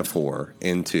take the metaphor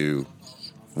into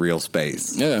real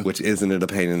space. Yeah, which isn't it a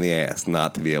pain in the ass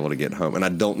not to be able to get home? And I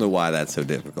don't know why that's so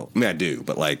difficult. I mean, I do,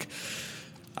 but like,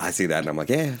 I see that and I'm like,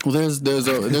 yeah. Well, there's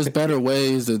better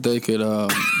ways that they could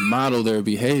model their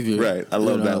behavior. Right. I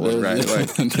love that one. Right.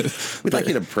 Like, we'd like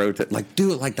you to protest, like,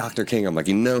 do it like Dr. King. I'm like,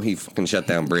 he fucking shut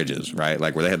down bridges, right?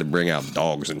 Like, where they had to bring out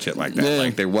dogs and shit like that. Yeah.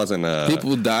 Like, there wasn't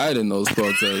people died in those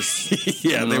protests.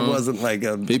 Yeah, there wasn't like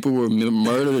people were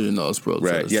murdered in those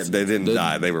protests. Right. Yeah, they didn't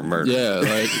die. They were murdered. Yeah,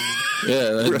 like.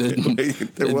 Yeah,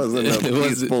 right. There wasn't a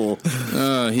peaceful.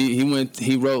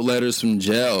 He wrote letters from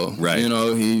jail. Right. You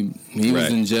know, he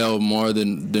was in jail more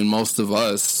than most of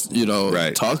us. You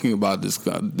know, talking about this.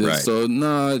 Right. So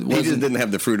no, it wasn't. He just didn't have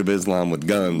the fruit of Islam with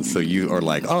guns. So you are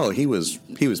like, oh, he was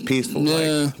peaceful.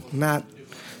 Yeah, like, not.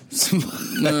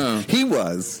 No, he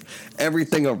was.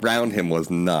 Everything around him was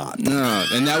not. No,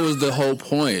 and that was the whole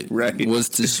point. Right. Was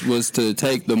to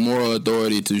take the moral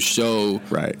authority to show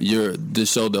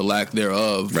the lack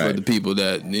thereof for the people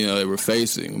that they were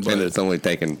facing. But, and it's only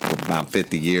taken about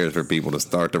 50 years for people to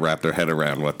start to wrap their head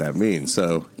around what that means.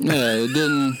 So yeah, it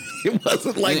didn't. It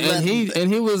wasn't like that.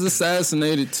 And he was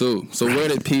assassinated too. So where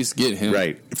did peace get him?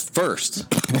 Right.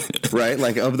 First. Right.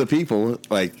 Like, of the people,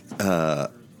 like.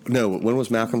 No, when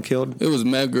was Malcolm killed? It was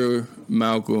Medgar,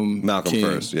 Malcolm King.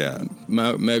 First, yeah.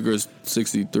 Medgar's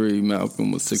 63,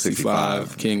 Malcolm was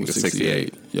 65, King was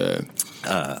 68. Yeah.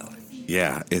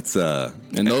 Yeah, it's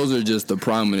and those are just the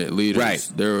prominent leaders.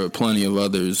 Right. There were plenty of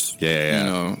others,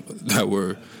 that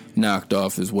were knocked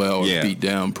off as well or beat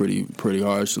down pretty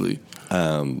harshly.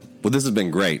 Well, this has been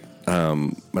great.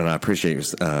 And I appreciate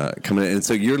you coming in. And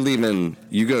so you're leaving.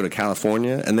 You go to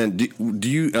California, and then do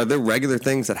you? Are there regular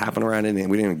things that happen around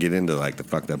Indianapolis? We didn't even get into like the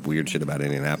fucked up weird shit about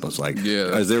Indianapolis. Like,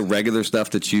 is there regular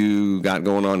stuff that you got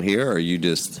going on here, or are you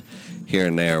just here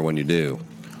and there when you do?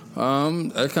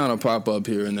 I kind of pop up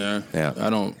here and there. Yeah, I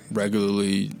don't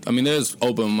regularly. I mean, there's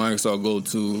open mics I'll go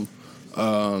to.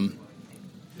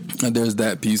 There's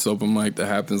that Peace open mic that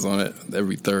happens on it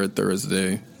every third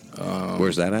Thursday.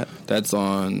 Where's that at? That's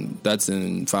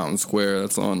in Fountain Square.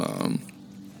 That's on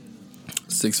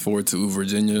 642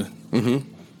 Virginia.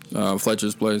 Mm-hmm.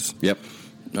 Fletcher's Place. Yep.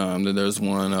 Then there's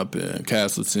one up in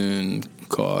Castleton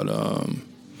called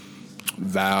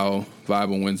Vibe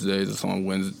on Wednesdays. It's on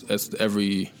Wednesday. That's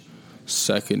every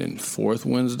second and fourth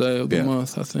Wednesday of the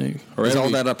month, I think. Or is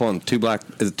all that up on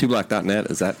 2black? Is it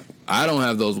 2black.net? Is that? I don't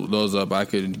have those up. I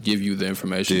could give you the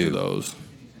information for those.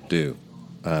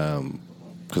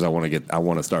 Because I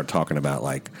want to start talking about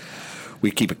like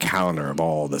we keep a calendar of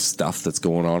all the stuff that's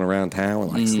going on around town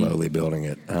and like slowly building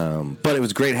it. But it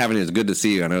was great having you. It's good to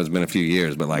see you. I know it's been a few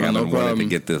years, but like I've been wanting to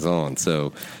get this on.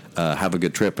 So have a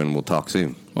good trip, and we'll talk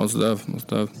soon. Most stuff.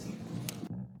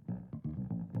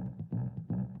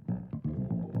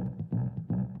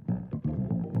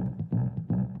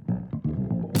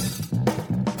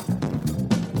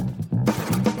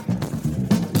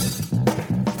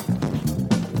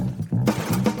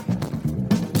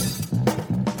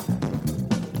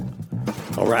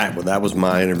 All right, well, that was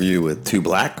my interview with Two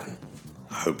Black.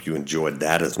 I hope you enjoyed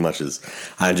that as much as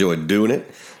I enjoyed doing it.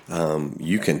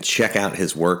 You can check out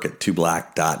his work at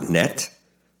twoblack.net.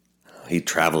 He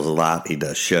travels a lot. He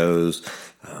does shows.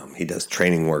 He does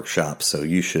training workshops. So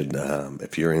you should,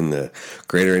 if you're in the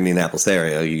greater Indianapolis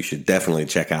area, you should definitely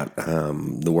check out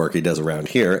the work he does around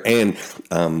here. And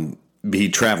he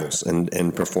travels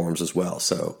and performs as well.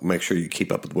 So make sure you keep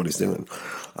up with what he's doing.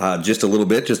 Just a little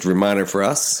bit, just a reminder for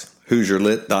us.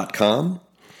 HoosierLit.com,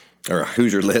 or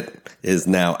HoosierLit is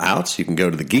now out. So you can go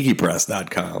to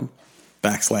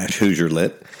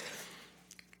thegeekypress.com/HoosierLit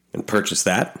and purchase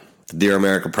that. The Dear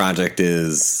America Project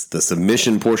is the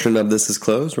submission portion of this is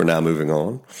closed. We're now moving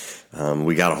on.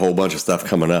 We got a whole bunch of stuff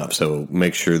coming up. So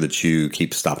make sure that you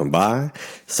keep stopping by.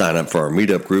 Sign up for our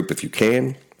meetup group if you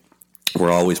can.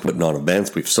 We're always putting on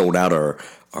events. We've sold out our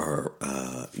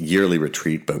yearly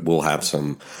retreat, but we'll have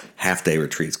some half-day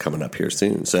retreats coming up here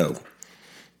soon. So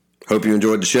hope you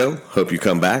enjoyed the show. Hope you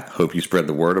come back. Hope you spread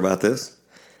the word about this.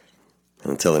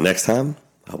 And until the next time,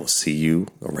 I will see you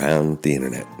around the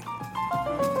internet.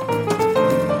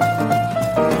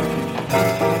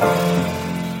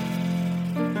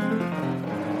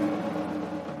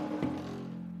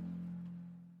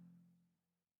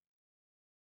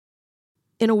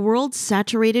 In a world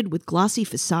saturated with glossy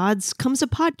facades comes a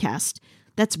podcast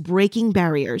that's breaking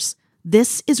barriers.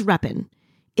 This is Reppin'.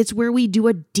 It's where we do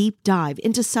a deep dive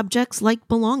into subjects like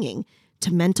belonging,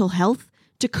 to mental health,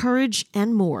 to courage,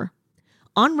 and more.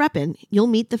 On Reppin', you'll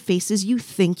meet the faces you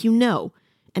think you know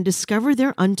and discover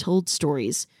their untold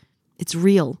stories. It's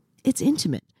real, it's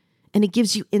intimate, and it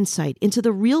gives you insight into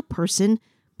the real person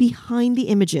behind the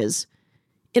images.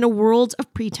 In a world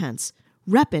of pretense,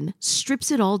 Reppin' strips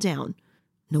it all down.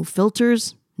 No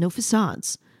filters, no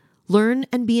facades. Learn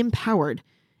and be empowered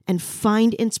and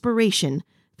find inspiration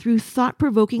through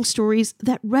thought-provoking stories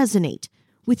that resonate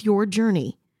with your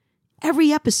journey.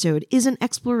 Every episode is an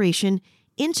exploration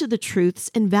into the truths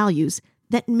and values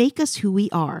that make us who we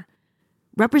are.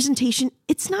 Representation,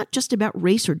 it's not just about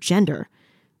race or gender.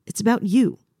 It's about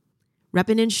you.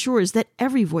 Reppin' ensures that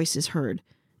every voice is heard,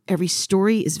 every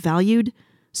story is valued,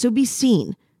 so be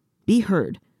seen, be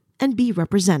heard, and be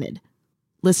represented.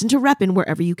 Listen to Reppin'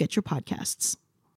 wherever you get your podcasts.